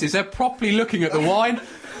faces, they're properly looking at the wine.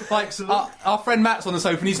 Like, our friend Matt's on the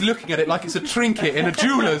sofa and he's looking at it like it's a trinket in a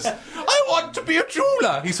jeweller's. I want to be a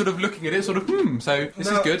jeweller! He's sort of looking at it, so this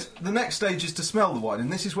is good. The next stage is to smell the wine,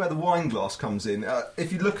 and this is where the wine glass comes in.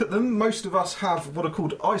 If you look at them, most of us have what are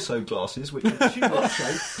called ISO glasses, which are tulip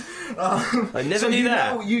shaped. I never knew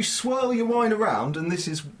that. You swirl your wine around, and this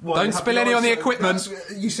is why Don't you have spill any on the equipment.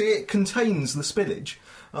 You see, it contains the spillage,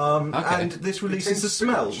 and this releases the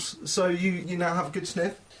smells. So you now have a good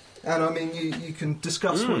sniff. And I mean, you can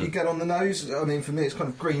discuss what you get on the nose. I mean, for me, it's kind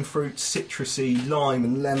of green fruit, citrusy, lime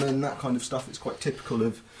and lemon, that kind of stuff. It's quite typical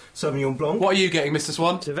of Sauvignon Blanc. What are you getting, Mr.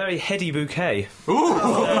 Swan? It's a very heady bouquet.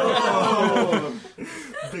 Ooh!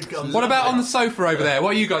 Big guns. What about on the sofa over there?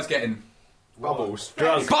 What are you guys getting? Bubbles.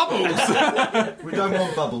 Drunk. Bubbles! We don't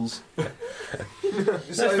want bubbles.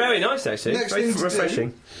 That's very nice, actually. Next Very thing to refreshing.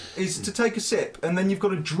 do is to take a sip, and then you've got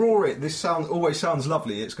to draw it. This always sounds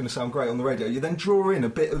lovely. It's going to sound great on the radio. You then draw in a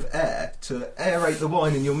bit of air to aerate the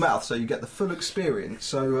wine in your mouth, so you get the full experience.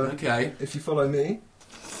 So, Okay. if you follow me.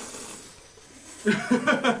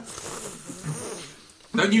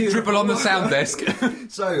 Don't you dribble on the sound desk.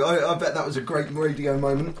 So I bet that was a great radio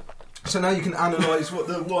moment. So now you can analyse what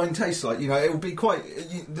the wine tastes like. You know, it will be quite.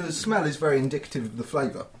 The smell is very indicative of the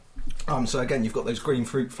flavour. So again, you've got those green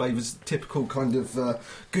fruit flavours, typical kind of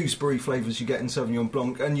gooseberry flavours you get in Sauvignon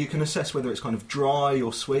Blanc, and you can assess whether it's kind of dry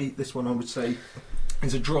or sweet. This one, I would say,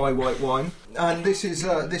 is a dry white wine, and this is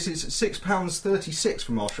 £6.36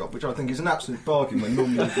 from our shop, which I think is an absolute bargain when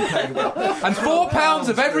normally you'd be paying about. And £4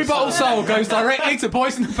 of every bottle sold goes directly to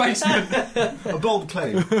Boys in the Basement. A bold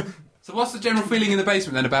claim. So what's the general feeling in the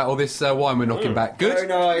basement then about all this wine we're knocking back? Good? Very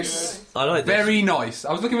nice. I like this. Very nice.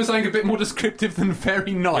 I was looking for something a bit more descriptive than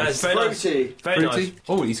very nice. Yeah, it's very nice. Fruity. Very Fruity. nice.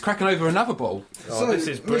 Oh, he's cracking over another bottle. Oh, So, this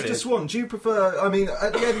is brilliant. Mr. Swan, do you prefer? I mean,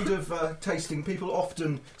 at the end of tasting, people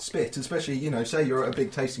often spit, especially say you're at a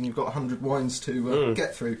big tasting, you've got 100 wines to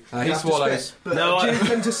get through. He You have to swallows. spit. But No, do you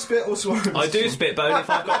tend to spit or swallow? I do spit, but only if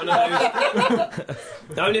I've got one of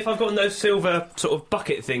those. Only if I've got one of those silver sort of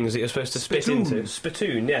bucket things that you're supposed to spit into.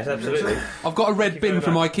 Spittoon, yes, absolutely. I've got a red bin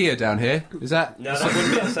from IKEA down here. Is that? No, that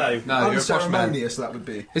wouldn't be the same. No, you're a posh man. Unceremonious, that would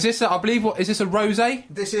be. Is this? I believe. What is this? A rosé?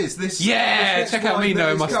 This is this. Yeah, this check out wine me that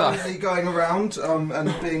knowing is my stuff. currently going around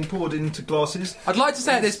and being poured into glasses. I'd like to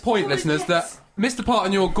say at this point, listeners, that Mr.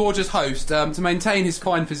 Parton, your gorgeous host, to maintain his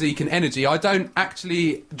fine physique and energy, I don't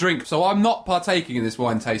actually drink, so I'm not partaking in this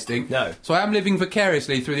wine tasting. No. So I am living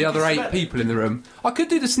vicariously through the other 8 people in the room. I could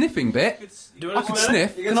do the sniffing bit. Do you I want could to smell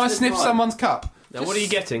it? sniff. Can I sniff someone's cup? Now, what are you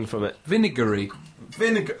getting from it? Vinegary.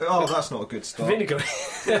 Vinegar. Oh, that's not a good start. Vinegar.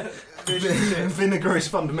 Vinegar is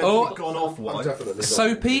fundamentally gone off I'm wine. definitely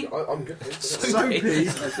Soapy. I'm good. Soapy.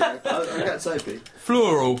 I get soapy.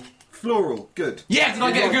 Floral. Floral. Good. Yeah, did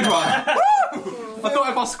I get a good one? I thought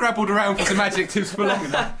if I scrabbled around for some adjectives for long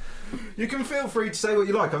enough. You can feel free to say what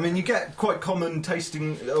you like. I mean, you get quite common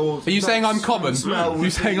tasting. Or Are you saying I'm common? smell You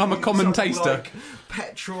saying I'm a common something taster? Like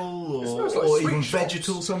petrol smells like or sweet even shops.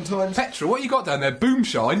 vegetal sometimes. Petrol, what you got down there?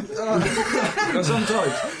 Boomshine?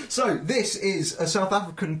 Sometimes. So this is a South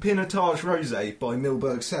African Pinotage Rosé by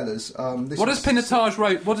Milberg Cellars. What does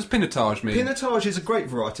Pinotage mean? Pinotage is a grape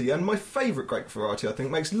variety, and my favourite grape variety, I think,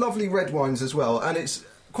 makes lovely red wines as well, and it's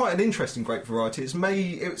quite an interesting grape variety. It's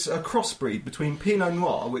a crossbreed between Pinot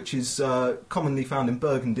Noir, which is commonly found in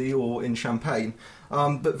Burgundy or in Champagne,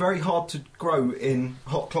 but very hard to grow in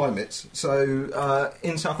hot climates. So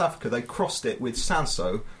in South Africa, they crossed it with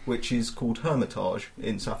Sanso, which is called Hermitage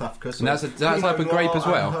in South Africa. So And that's a Pinot type of Noir grape as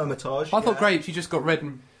well? and Hermitage. I thought yeah. grapes, you just got red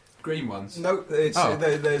and green ones. No, it's, Oh.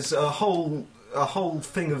 there's a whole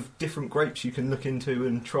thing of different grapes you can look into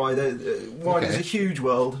and try. Wine is Okay. a huge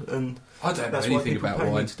world, and I don't know that's why anything people about pay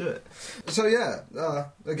me wine. to do it. So yeah,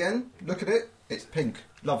 again, look at it. It's pink,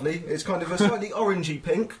 lovely. It's kind of a slightly orangey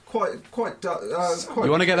pink, quite. You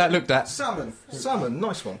want to get that looked at? salmon,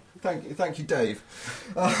 nice one. Thank you, Dave.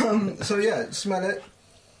 So yeah, smell it.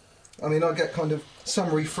 I mean, I get kind of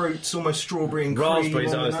summery fruits, almost strawberry and cream.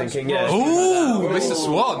 Raspberries, on I the was nose. thinking, yeah. Ooh, Mr.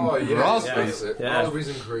 Swan. Oh, yeah, Raspberries. that's it. Yeah. Raspberries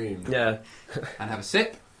and cream. Yeah. And have a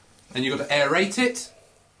sip. And you've got to aerate it.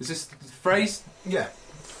 Is this the phrase? Yeah.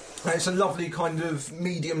 And it's a lovely kind of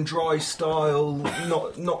medium dry style,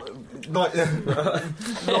 not light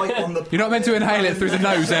on the. You're not meant to inhale it through the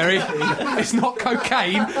nose, Errey. It's not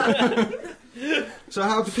cocaine. So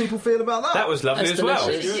how do people feel about that? That was lovely That's as well.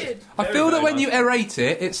 delicious. I feel that when you aerate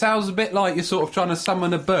it, it sounds a bit like you're sort of trying to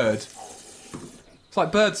summon a bird. It's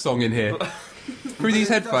like bird song in here. Through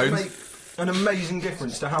these It does headphones. make an amazing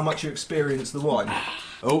difference to how much you experience the wine.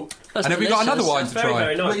 Oh, That's and have we got delicious. another wine to Very, try?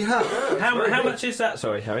 very Well, nice. you have. How much is that?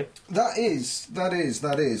 Sorry, Harry. That is.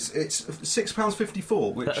 It's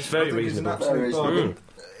 £6.54, which That's very I think is an reasonable. absolute Very bargain.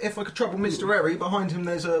 If I could trouble Mr. Errey, behind him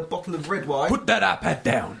there's a bottle of red wine. Put that iPad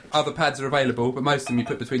down. Other pads are available, but most of them you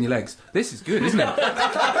put between your legs. This is good, isn't it?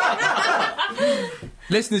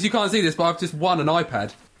 Listeners, you can't see this, but I've just won an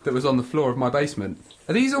iPad that was on the floor of my basement.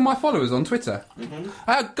 Are these all my followers on Twitter?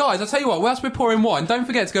 Guys, I'll tell you what, whilst we're pouring wine, don't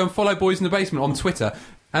forget to go and follow Boys in the Basement on Twitter.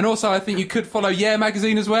 And also, I think you could follow Yeah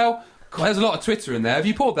Magazine as well. God, there's a lot of Twitter in there. Have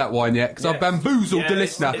you poured that wine yet? Because I've bamboozled the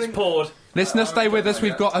listener. It's poured. Listener, stay with us.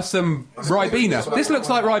 We've got some Ribena. This looks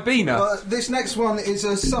like Ribena. This next one is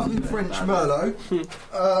a Southern French Merlot.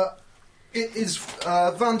 It is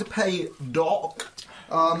Van de Pey Doc.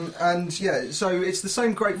 And yeah, so it's the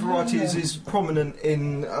same grape variety as is prominent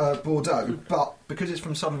in Bordeaux, but because it's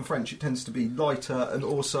from Southern French, it tends to be lighter and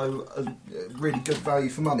also a really good value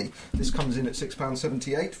for money. This comes in at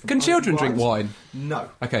 £6.78. Can children drink wine? No.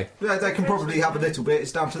 Okay. They can probably have a little bit.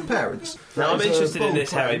 It's down to the parents. Now, I'm That is a interested in bold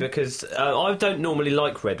this, Harry, claim. because I don't normally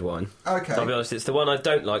like red wine. Okay. I'll be honest, it's the one I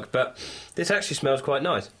don't like, but this actually smells quite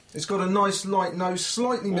nice. It's got a nice light nose,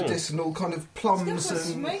 slightly medicinal, kind of plums It's got a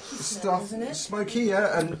and smoky smell, stuff. isn't it? Smoky,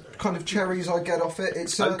 yeah, and kind of cherries I get off it.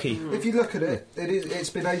 It's Oaky. If you look at it, it's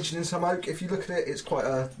been aged in some oak. If you look at it, it's quite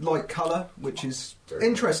a light colour, which is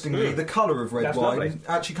interestingly the colour of red That's wine lovely.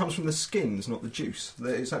 actually comes from the skins, not the juice.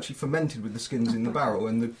 It's actually fermented with the skins in the barrel,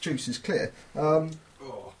 and the juice is clear.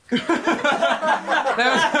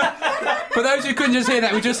 For those who couldn't just hear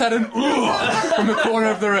that, we just had an from the corner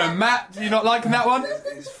of the room. Matt, do you not liking that one?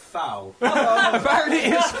 It's foul. Apparently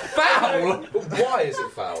it's foul. But why is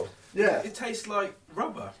it foul? Yeah. It tastes like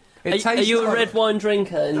rubber. It Are tastes you a like- red wine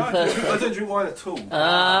drinker in the No, first I place? don't drink wine at all.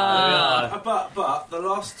 But the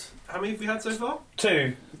last... How many have we had so far?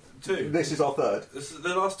 2. 2. This is our third.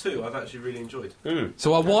 The last 2 I've actually really enjoyed.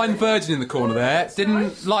 So our wine virgin in the corner there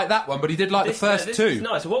didn't like that one, but he did like the first this two. is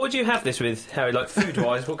nice. What would you have this with, Harry? Like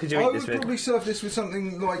food-wise, what could you I eat would this with? probably serve this with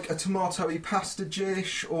something like a tomatoey pasta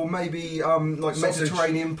dish, or maybe like Sausage.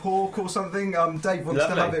 Mediterranean pork or something. Dave wants to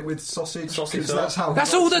Lovely. have it with sausage. Sausage 'cause sauce. that's how.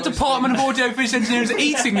 That's all the Department of Audio Visual Engineering is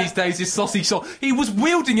eating these days is sausage sauce. He was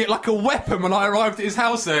wielding it like a weapon when I arrived at his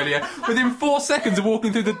house earlier. Within 4 seconds of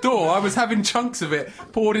walking through the door, I was having chunks of it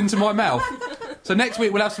poured into my mouth. So next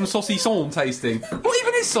week we'll have some saucisson tasting. What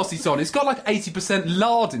even is saucisson? It's got like 80%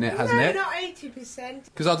 lard in it, hasn't No, it? not 80%.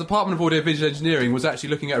 Because our Department of Audio Visual Engineering was actually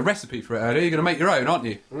looking at a recipe for it earlier. You're going to make your own, aren't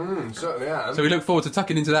you? Certainly am. So we look forward to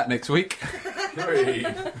tucking into that next week.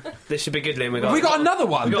 This should be good, Liam. Have we got another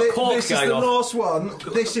one? We've got corks This is going the off. last one.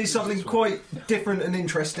 This is something quite different and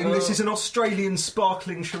interesting. This is an Australian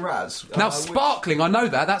sparkling Shiraz. Now, which- sparkling, I know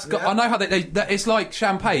that. Yeah. I know how that it's like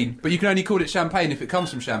champagne, but you can only call it champagne if it comes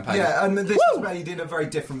from champagne. Yeah, and this is made in a very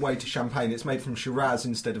different way to champagne. It's made from Shiraz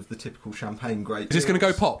instead of the typical champagne grape. Is this going to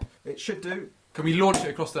go pop? It should do. Can we launch it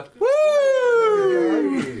across the...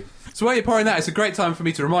 Woo! So while you're pouring that, it's a great time for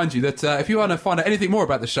me to remind you that if you want to find out anything more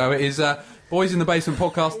about the show, it is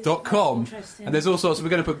boysinthebasementpodcast.com. And there's all sorts. We're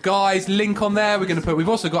going to put Guy's link on there. We've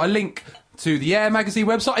also got a link to the Air magazine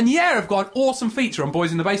website, and have got an awesome feature on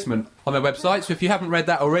Boys in the Basement on their website, so if you haven't read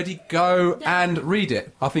that already, go and read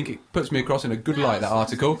it. I think it puts me across in a good light, that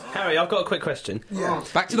article. Harry, I've got a quick question. Yeah.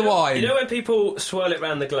 Back to the wine. You know when people swirl it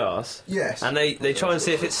round the glass? Yes. And they try and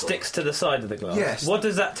see if it sticks to the side of the glass? Yes. What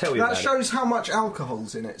does that tell you That about shows how much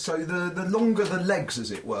alcohol's in it. So the longer the legs, as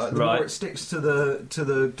it were, the Right. more it sticks to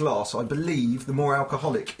the glass. I believe the more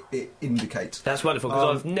alcoholic it indicates. it? That's wonderful,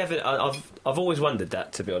 because I've always wondered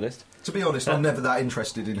that, to be honest. To be honest, I'm never that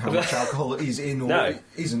interested in how much alcohol is in or No.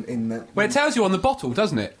 isn't in there. Well, it tells you on the bottle,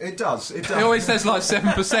 doesn't it? It does. It does. It always says like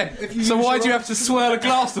 7%. If you So use why your do you own- have to swirl a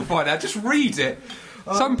glass to find out? Just read it.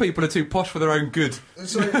 Some people are too posh for their own good.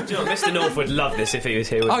 So, Do you know, Mr North would love this if he was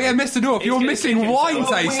here. Oh yeah, Mr. North, He's you're gonna missing kick wine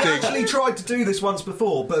himself. we tasting. actually tried to do this once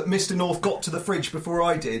before, but Mr North got to the fridge before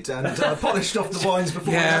I did and polished off the wines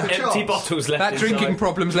before Yeah. I had a chance. Empty bottles left That drinking inside.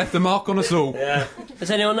 problem's left a mark on us all. Yeah. Has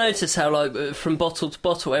anyone noticed how, like, from bottle to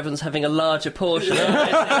bottle, everyone's having a larger portion?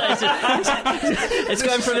 It's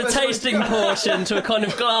going from a tasting portion to a kind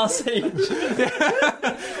of glass each.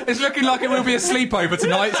 It's looking like it will be a sleepover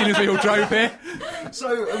tonight, seeing as we all drove here.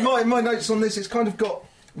 So my notes on this, it's kind of got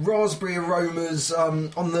raspberry aromas on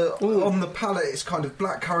the palate. It's kind of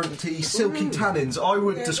blackcurranty, silky tannins. I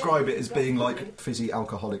would describe it as being like fizzy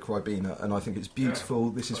alcoholic Ribena, and I think it's beautiful.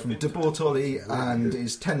 This is from De Bortoli and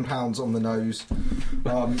is £10 on the nose.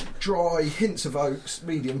 Dry, hints of oaks,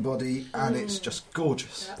 medium body, and it's just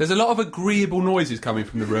gorgeous. There's a lot of agreeable noises coming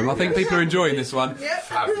from the room. I think people are enjoying this one.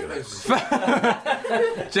 Fabulous.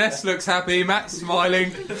 Jess looks happy, Matt's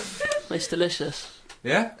smiling. It's delicious.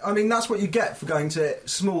 Yeah? I mean, that's what you get for going to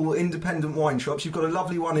small independent wine shops. You've got a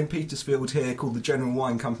lovely one in Petersfield here called the General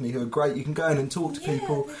Wine Company, who are great. You can go in and talk to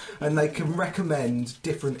people and they can recommend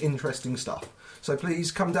different interesting stuff. So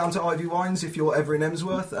please come down to Ivy Wines if you're ever in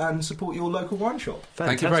Emsworth and support your local wine shop.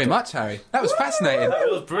 Thank you very much, Harry. That was fascinating. That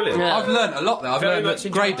was brilliant. Yeah. I've learnt a lot there. I've Very learned much that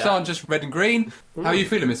enjoyed grapes that. aren't just red and green. How are you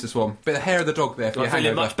feeling, Mr. Swan? Bit of hair of the dog there for I'm your feeling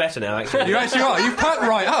hangover. much better now, actually. You actually are. You've perked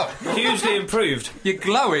right up. Hugely improved. You're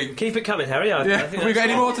glowing. Keep it coming, Harry. I Yeah. think Have we got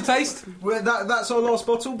that's any more to taste? Well, that's our last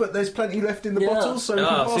bottle, but there's plenty left in the Yeah. bottles, so we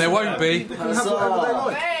can Oh, pass There it won't around. be. People can have whatever they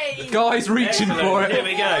like. Hey! Guy's reaching Excellent. for Here it.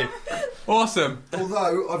 we go. Awesome.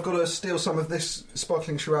 Although I've got to steal some of this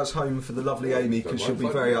sparkling Shiraz home for the lovely Amy because she'll be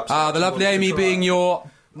very upset. Ah, the She lovely wants to Amy try being it. your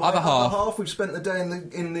My other half. We've spent the day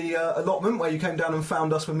in the allotment where you came down and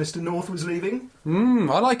found us when Mr North was leaving.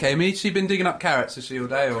 I like Amy. She's been digging up carrots, has she, all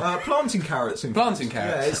day? Or... Planting carrots, in Planting fact.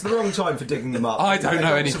 carrots. Yeah, it's the wrong time for digging them up. I don't They know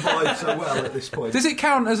don't any- survive so well at this point. Does it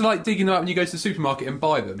count as like digging them up when you go to the supermarket and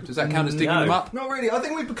buy them? Does that count as digging No. them up? Not really. I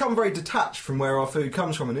think we've become very detached from where our food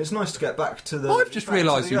comes from, and it's nice to get back to the. I've just back to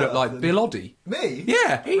realised the you look earth like and- Bill Oddie. Me?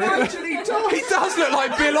 Yeah. He actually does. He does look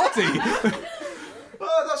like Bill Oddie.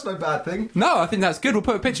 Oh, that's no bad thing. No, I think that's good. We'll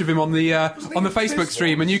put a picture of him on the Facebook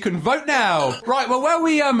stream, and you can vote now. Right, well, while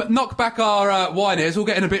we knock back our wine here, it's all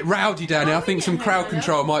getting a bit rowdy down here. I think some crowd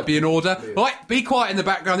control might be in order. Right, be quiet in the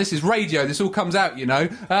background. This is radio. This all comes out, you know.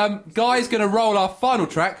 Guy's going to roll our final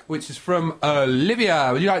track, which is from Olivia.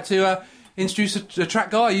 Would you like to introduce a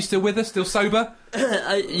track, Guy? Are you still with us? Still sober?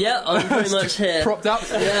 Yeah, I'm very much here. Propped up?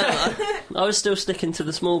 Yeah, I was still sticking to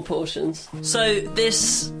the small portions. So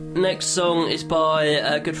this next song is by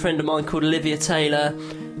a good friend of mine called Olivia Taylor,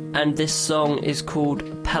 and this song is called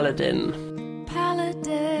Paladin. Paladin,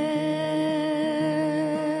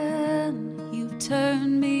 you've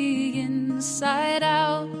turned me inside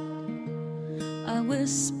out. I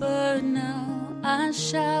whisper, now I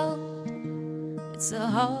shout. It's a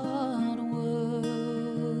hard world.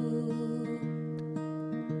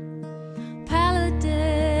 Paladin,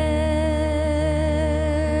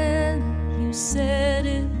 you said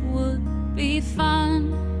it would be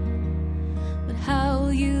fun, but how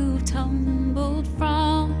you tumbled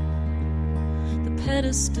from the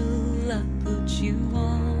pedestal I put you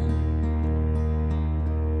on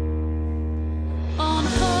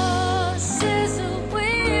horses we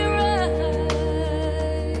ride,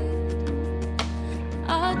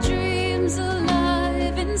 our dreams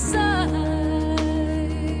alive inside.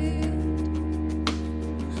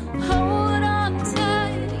 Hold on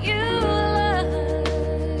tight, you light,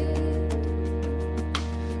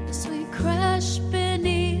 as we crash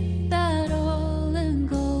beneath that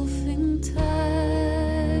all-engulfing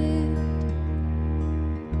tide.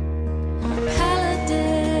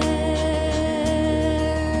 Paladin,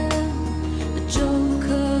 the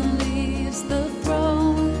Joker leaves the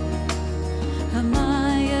throne,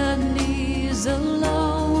 Hermione's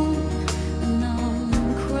alone, and I'm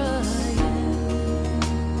crying.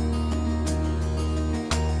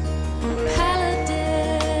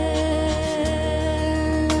 Paladin,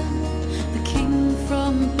 the king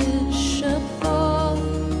from Bishop Fall,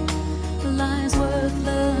 lies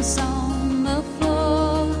worthless on the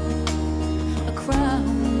floor, a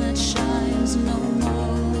crown that shines no more.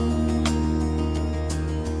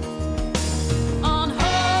 On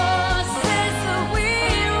horses we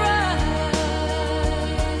ride,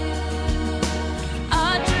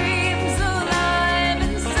 our dreams alive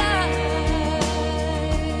inside.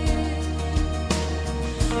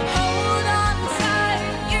 Hold on tight,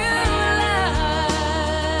 you light,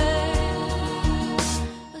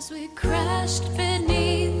 as we crashed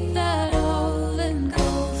beneath that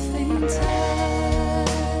all-engulfing tide.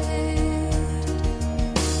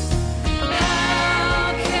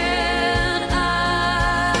 How can I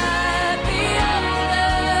be alone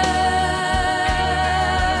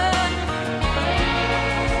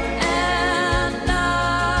and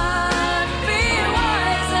not be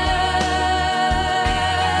wiser?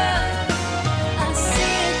 I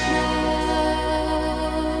see it now.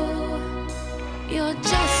 You're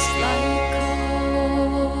just like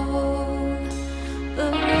all the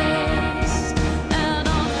rest, and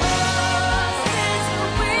on horses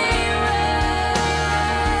we ride,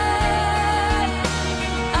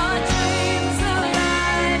 our dreams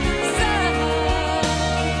alive inside.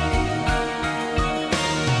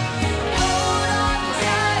 Hold on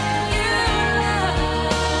tight, you light,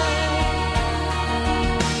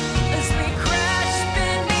 as we crash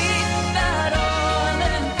beneath that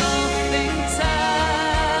all-engulfing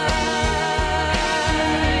tide.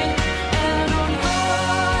 And on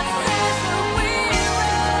horses we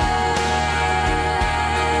ride,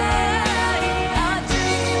 our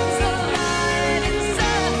dreams alive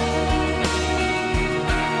inside.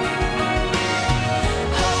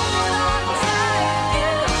 Hold on tight,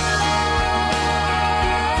 you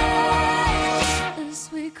light, as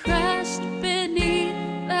we crashed beneath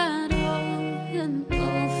that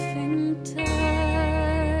all-engulfing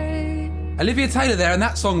tide. Olivia Taylor there, and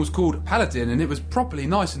that song was called Paladin, and it was properly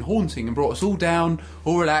nice and haunting and brought us all down,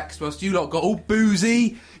 all relaxed, whilst you lot got all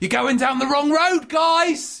boozy. You're going down the wrong road,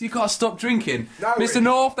 guys! You've got to stop drinking. No, Mr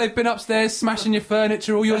North, they've been upstairs smashing your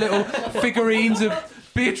furniture, all your little figurines of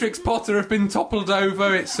Beatrix Potter have been toppled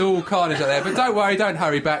over. It's all carnage out there. But don't worry, don't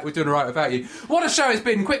hurry back. We're doing all right without you. What a show it's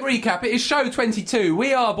been. Quick recap. It is show 22.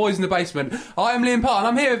 We are Boys in the Basement. I am Liam Parton.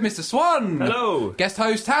 I'm here with Mr Swan. Hello. Guest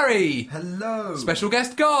host Harry. Hello. Special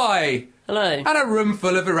guest Guy. Hello. And a room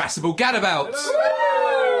full of irascible gadabouts.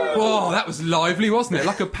 Whoa, that was lively, wasn't it?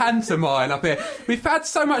 Like a pantomime up here. We've had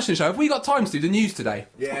so much in the show. Have we got time to do the news today?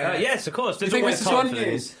 Yeah. Yes, of course. There's You think, always Mr. time Swan? for the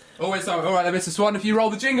news. Always time. All right then, Mr Swan, if you roll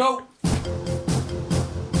the jingle.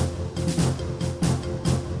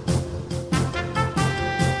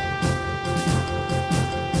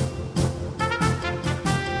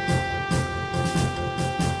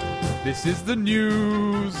 This is the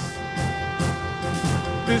news.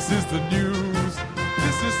 This is the news.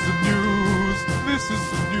 This is the news. This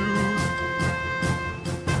is the news.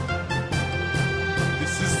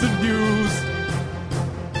 This is the news.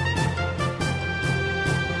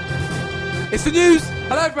 It's the news!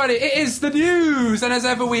 Hello everybody, it is the news! And as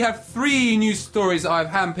ever we have 3 news stories that I've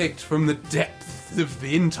handpicked from the depths of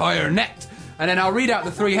the entire net. And then I'll read out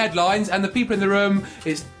the 3 headlines, and the people in the room,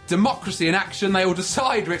 it's democracy in action, they will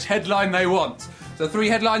decide which headline they want. So 3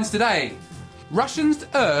 headlines today. Russians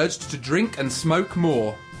urged to drink and smoke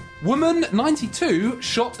more. Woman 92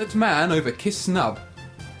 shot at man over kiss snub.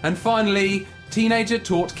 And finally, teenager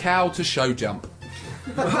taught cow to show jump.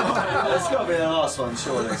 That's got to be the last one,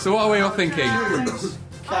 surely. So what are we all thinking?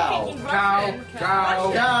 Cow.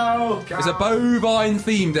 Cow. There's a bovine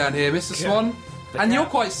theme down here, Mr. Swan. And you're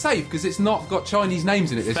quite safe because it's not got Chinese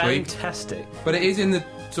names in it this week. Fantastic. But it is in the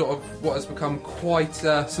sort of what has become quite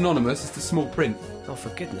synonymous. It's the small print. Oh, for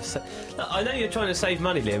goodness sake. Look, I know you're trying to save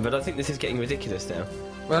money, Liam, but I think this is getting ridiculous now.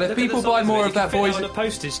 Well, if Look at people the buy size more it. of that, You can fit boys, it on a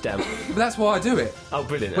postage stamp. but that's why I do it. Oh,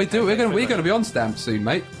 brilliant. We're Okay, going thanks to be on stamps soon,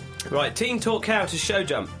 mate. Right, teen taught cow to show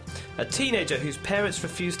jump. A teenager whose parents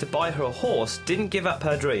refused to buy her a horse didn't give up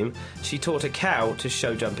her dream. She taught a cow to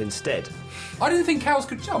show jump instead. I didn't think cows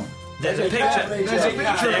could jump. There is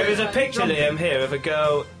a picture, Liam, here of a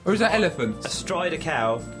girl Or is that elephants? astride a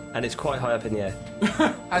cow, and it's quite high up in the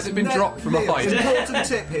air. Has it been dropped from a Liam, height? important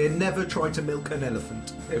tip here: never try to milk an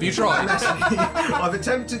elephant. Have you tried? I've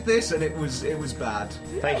attempted this, and it was bad.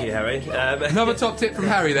 Thank you, Harry. Another top tip from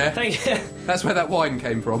Harry there. Thank you. That's where that wine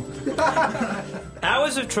came from.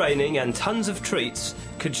 Hours of training and tons of treats,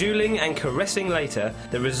 cajoling and caressing later,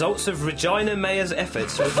 the results of Regina Mayer's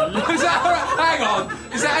efforts was... Is that, hang on,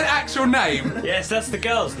 is that an actual name? Yes, that's the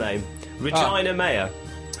girl's name. Regina Mayer.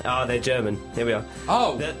 Ah, they're German. Here we are.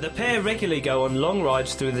 Oh. The pair regularly go on long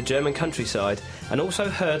rides through the German countryside and also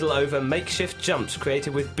hurdle over makeshift jumps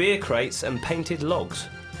created with beer crates and painted logs.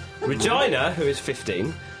 Regina, who is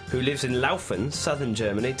 15, who lives in Laufen, southern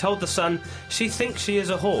Germany, told The Sun she thinks she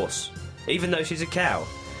is a horse, even though she's a cow.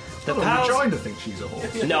 The pals... Regina thinks she's a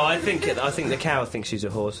horse. No, I think the cow thinks she's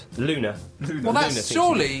a horse. Luna. Well, Luna that's thinks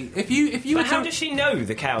surely if you But were how to- does she know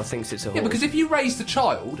the cow thinks it's a horse? Yeah, because if you raised a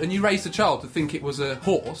child and you raised a child to think it was a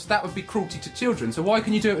horse, that would be cruelty to children. So why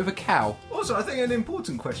can you do it with a cow? Also, I think an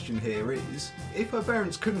important question here is: if her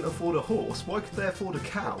parents couldn't afford a horse, why could they afford a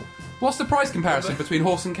cow? What's the price comparison between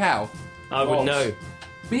horse and cow? I would know.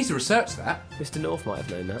 We need to research that. Mr. North might have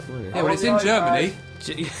known that, wouldn't he? Yeah, well, it's in Germany,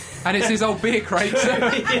 and it's his old beer crates.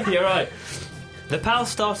 Yeah, you're right. The pal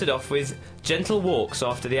started off with gentle walks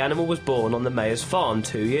after the animal was born on the mayor's farm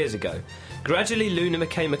 2 years ago. Gradually, Luna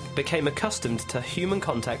became accustomed to human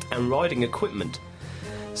contact and riding equipment.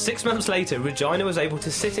 6 months later, Regina was able to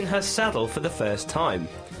sit in her saddle for the first time.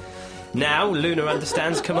 Now, Luna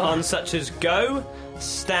understands commands such as go,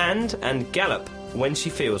 stand, and gallop when she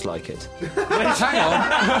feels like it. Hang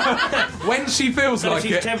on. When she feels So like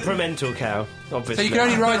she's it. temperamental cow, obviously. So you can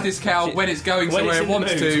only ride this cow when it's going When somewhere it's it in the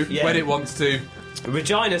wants mood, to, yeah. when it wants to.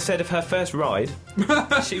 Regina said of her first ride,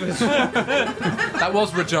 she was That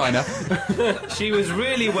was Regina. she was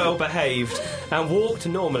really well behaved and walked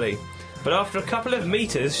normally. But after a couple of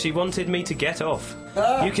metres, she wanted me to get off.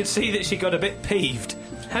 You could see that she got a bit peeved.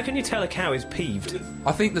 How can you tell a cow is peeved?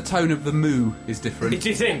 I think the tone of the moo is different. Do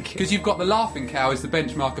you think? Because you've got the laughing cow is the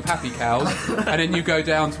benchmark of happy cows, and then you go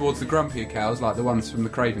down towards the grumpier cows, like the ones from the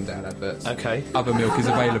Cravendale adverts. Okay. Other milk is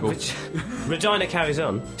available. Regina carries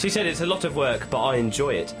on. She said it's a lot of work, but I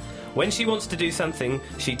enjoy it. When she wants to do something,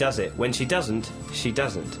 she does it. When she doesn't, she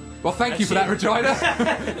doesn't. Well, thank you for that, Regina.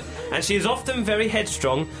 And she is often very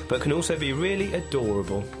headstrong, but can also be really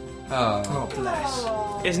adorable. Oh,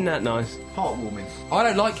 bless. Isn't that nice? Heartwarming. I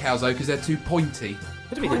don't like cows, though, because they're too pointy.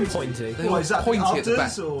 What do you mean they're pointy? They're What, all is that pointy at the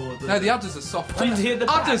back. udders or the... No, the udders are soft. Pointy at the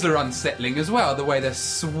back. Udders are unsettling as well, the way they're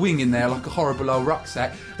swinging there like a horrible old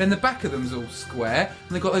rucksack. Then the back of them's all square,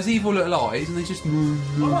 and they've got those evil little eyes, and they just...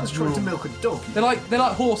 I once tried to milk a dog. They're like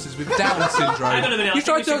horses with Down syndrome. Hang on a minute, I You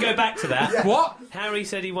think we tried should go back to that. What? Harry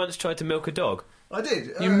said he once tried to milk a dog. I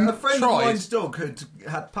did. You A friend tried? of mine's dog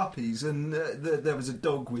had puppies, and there was a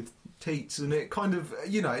dog with teats, and it kind of,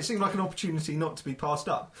 it seemed like an opportunity not to be passed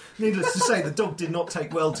up. Needless to say, the dog did not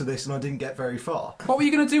take well to this, and I didn't get very far. What were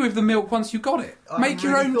you going to do with the milk once you got it? Make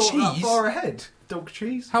your own thought that cheese? far ahead. Dog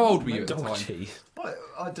cheese. How old were you at the Dog time? cheese.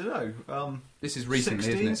 I don't know. This is recently,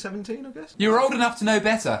 16, isn't it? 17, I guess. You were old enough to know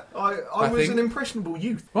better. I I was think. an impressionable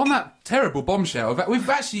youth. Well, on that terrible bombshell, we've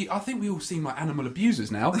actually, I think we all seem like animal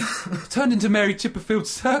abusers now. It's turned into Mary Chipperfield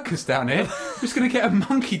Circus down here. We're just going to get a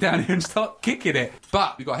monkey down here and start kicking it.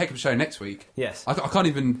 But we've got a heck of a show next week. Yes. I can't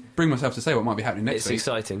even bring myself to say what might be happening next It's week.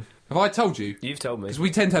 exciting. Have I told you? You've told me. Because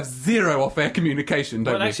we tend to have zero off-air communication,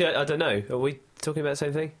 don't Well, we? actually, I don't know. Are we talking about the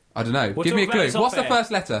same thing? I don't know. We'll Give me a talk about clue. this What's the off-air.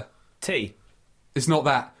 first letter? T. It's not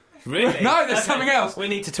that. Really? No, there's something else. We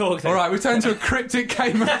need to talk then. All right, we've turned to a cryptic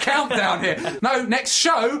game of countdown here. No, next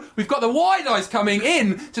show, we've got the Wide Eyes coming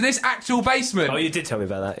in to this actual basement. Oh, you did tell me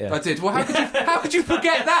about that, yeah. I did. Well, how could you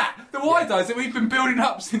forget that? The Wide Eyes that we've been building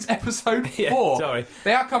up since episode 4. Yeah, sorry.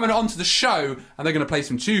 They are coming onto the show and they're going to play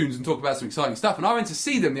some tunes and talk about some exciting stuff. And I went to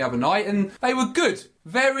see them the other night and they were good.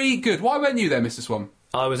 Very good. Why weren't you there, Mr Swan?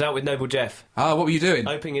 I was out with Noble Jeff, Ah, what were you doing?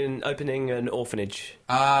 opening an orphanage.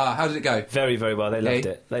 Ah, how did it go? Very, very well. They loved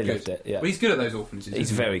Yeah, it. They good. loved it, yeah. Well, he's good at those orphanages.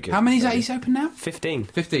 He's isn't he? very good. How many is that Very he's open now? 15.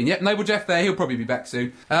 15. Yep, Noble Jeff there. He'll probably be back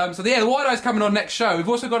soon. So, yeah, the Wide Eye's coming on next show. We've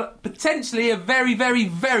also got potentially a very, very,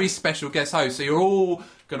 very special guest host, so you're all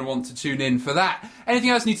going to want to tune in for that. Anything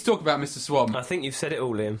else you need to talk about, Mr Swan? I think you've said it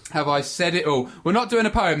all, Liam. Have I said it all? We're not doing a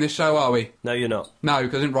poem this show, are we? No, you're not. No,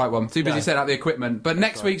 because I didn't write one. Too busy No. setting up the equipment. But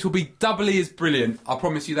next week's will be doubly as brilliant. I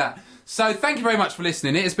promise you that. So thank you very much for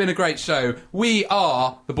listening. It has been a great show. We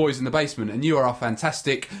are the Boys in the Basement, and you are our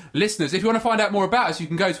fantastic listeners. If you want to find out more about us, you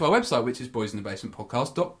can go to our website, which is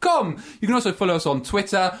boysinthebasementpodcast.com. You can also follow us on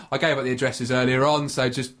Twitter. I gave out the addresses earlier on, so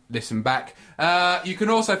just listen back. You can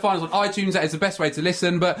also find us on iTunes. That is the best way to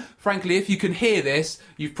listen. But frankly, if you can hear this,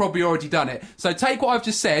 you've probably already done it. So take what I've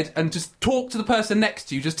just said and just talk to the person next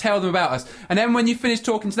to you. Just tell them about us. And then when you finish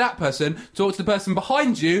talking to that person, talk to the person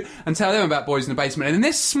behind you and tell them about Boys in the Basement. And in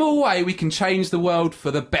this small way, we can change the world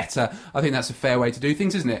for the better. I think that's a fair way to do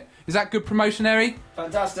things, isn't it? Is that good promotion, Errey?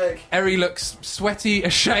 Fantastic. Errey looks sweaty,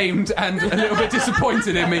 ashamed, and a little bit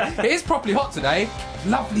disappointed in me. It is properly hot today.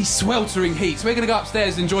 Lovely sweltering heat. So we're going to go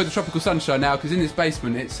upstairs and enjoy the tropical sunshine now, because in this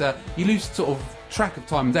basement, it's you lose sort of track of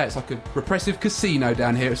time and day. It's like a repressive casino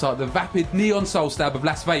down here. It's like the vapid neon soul stab of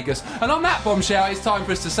Las Vegas. And on that bombshell, it's time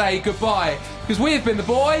for us to say goodbye. Because we have been the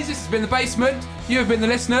boys, this has been the basement, you have been the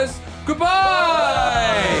listeners. Goodbye!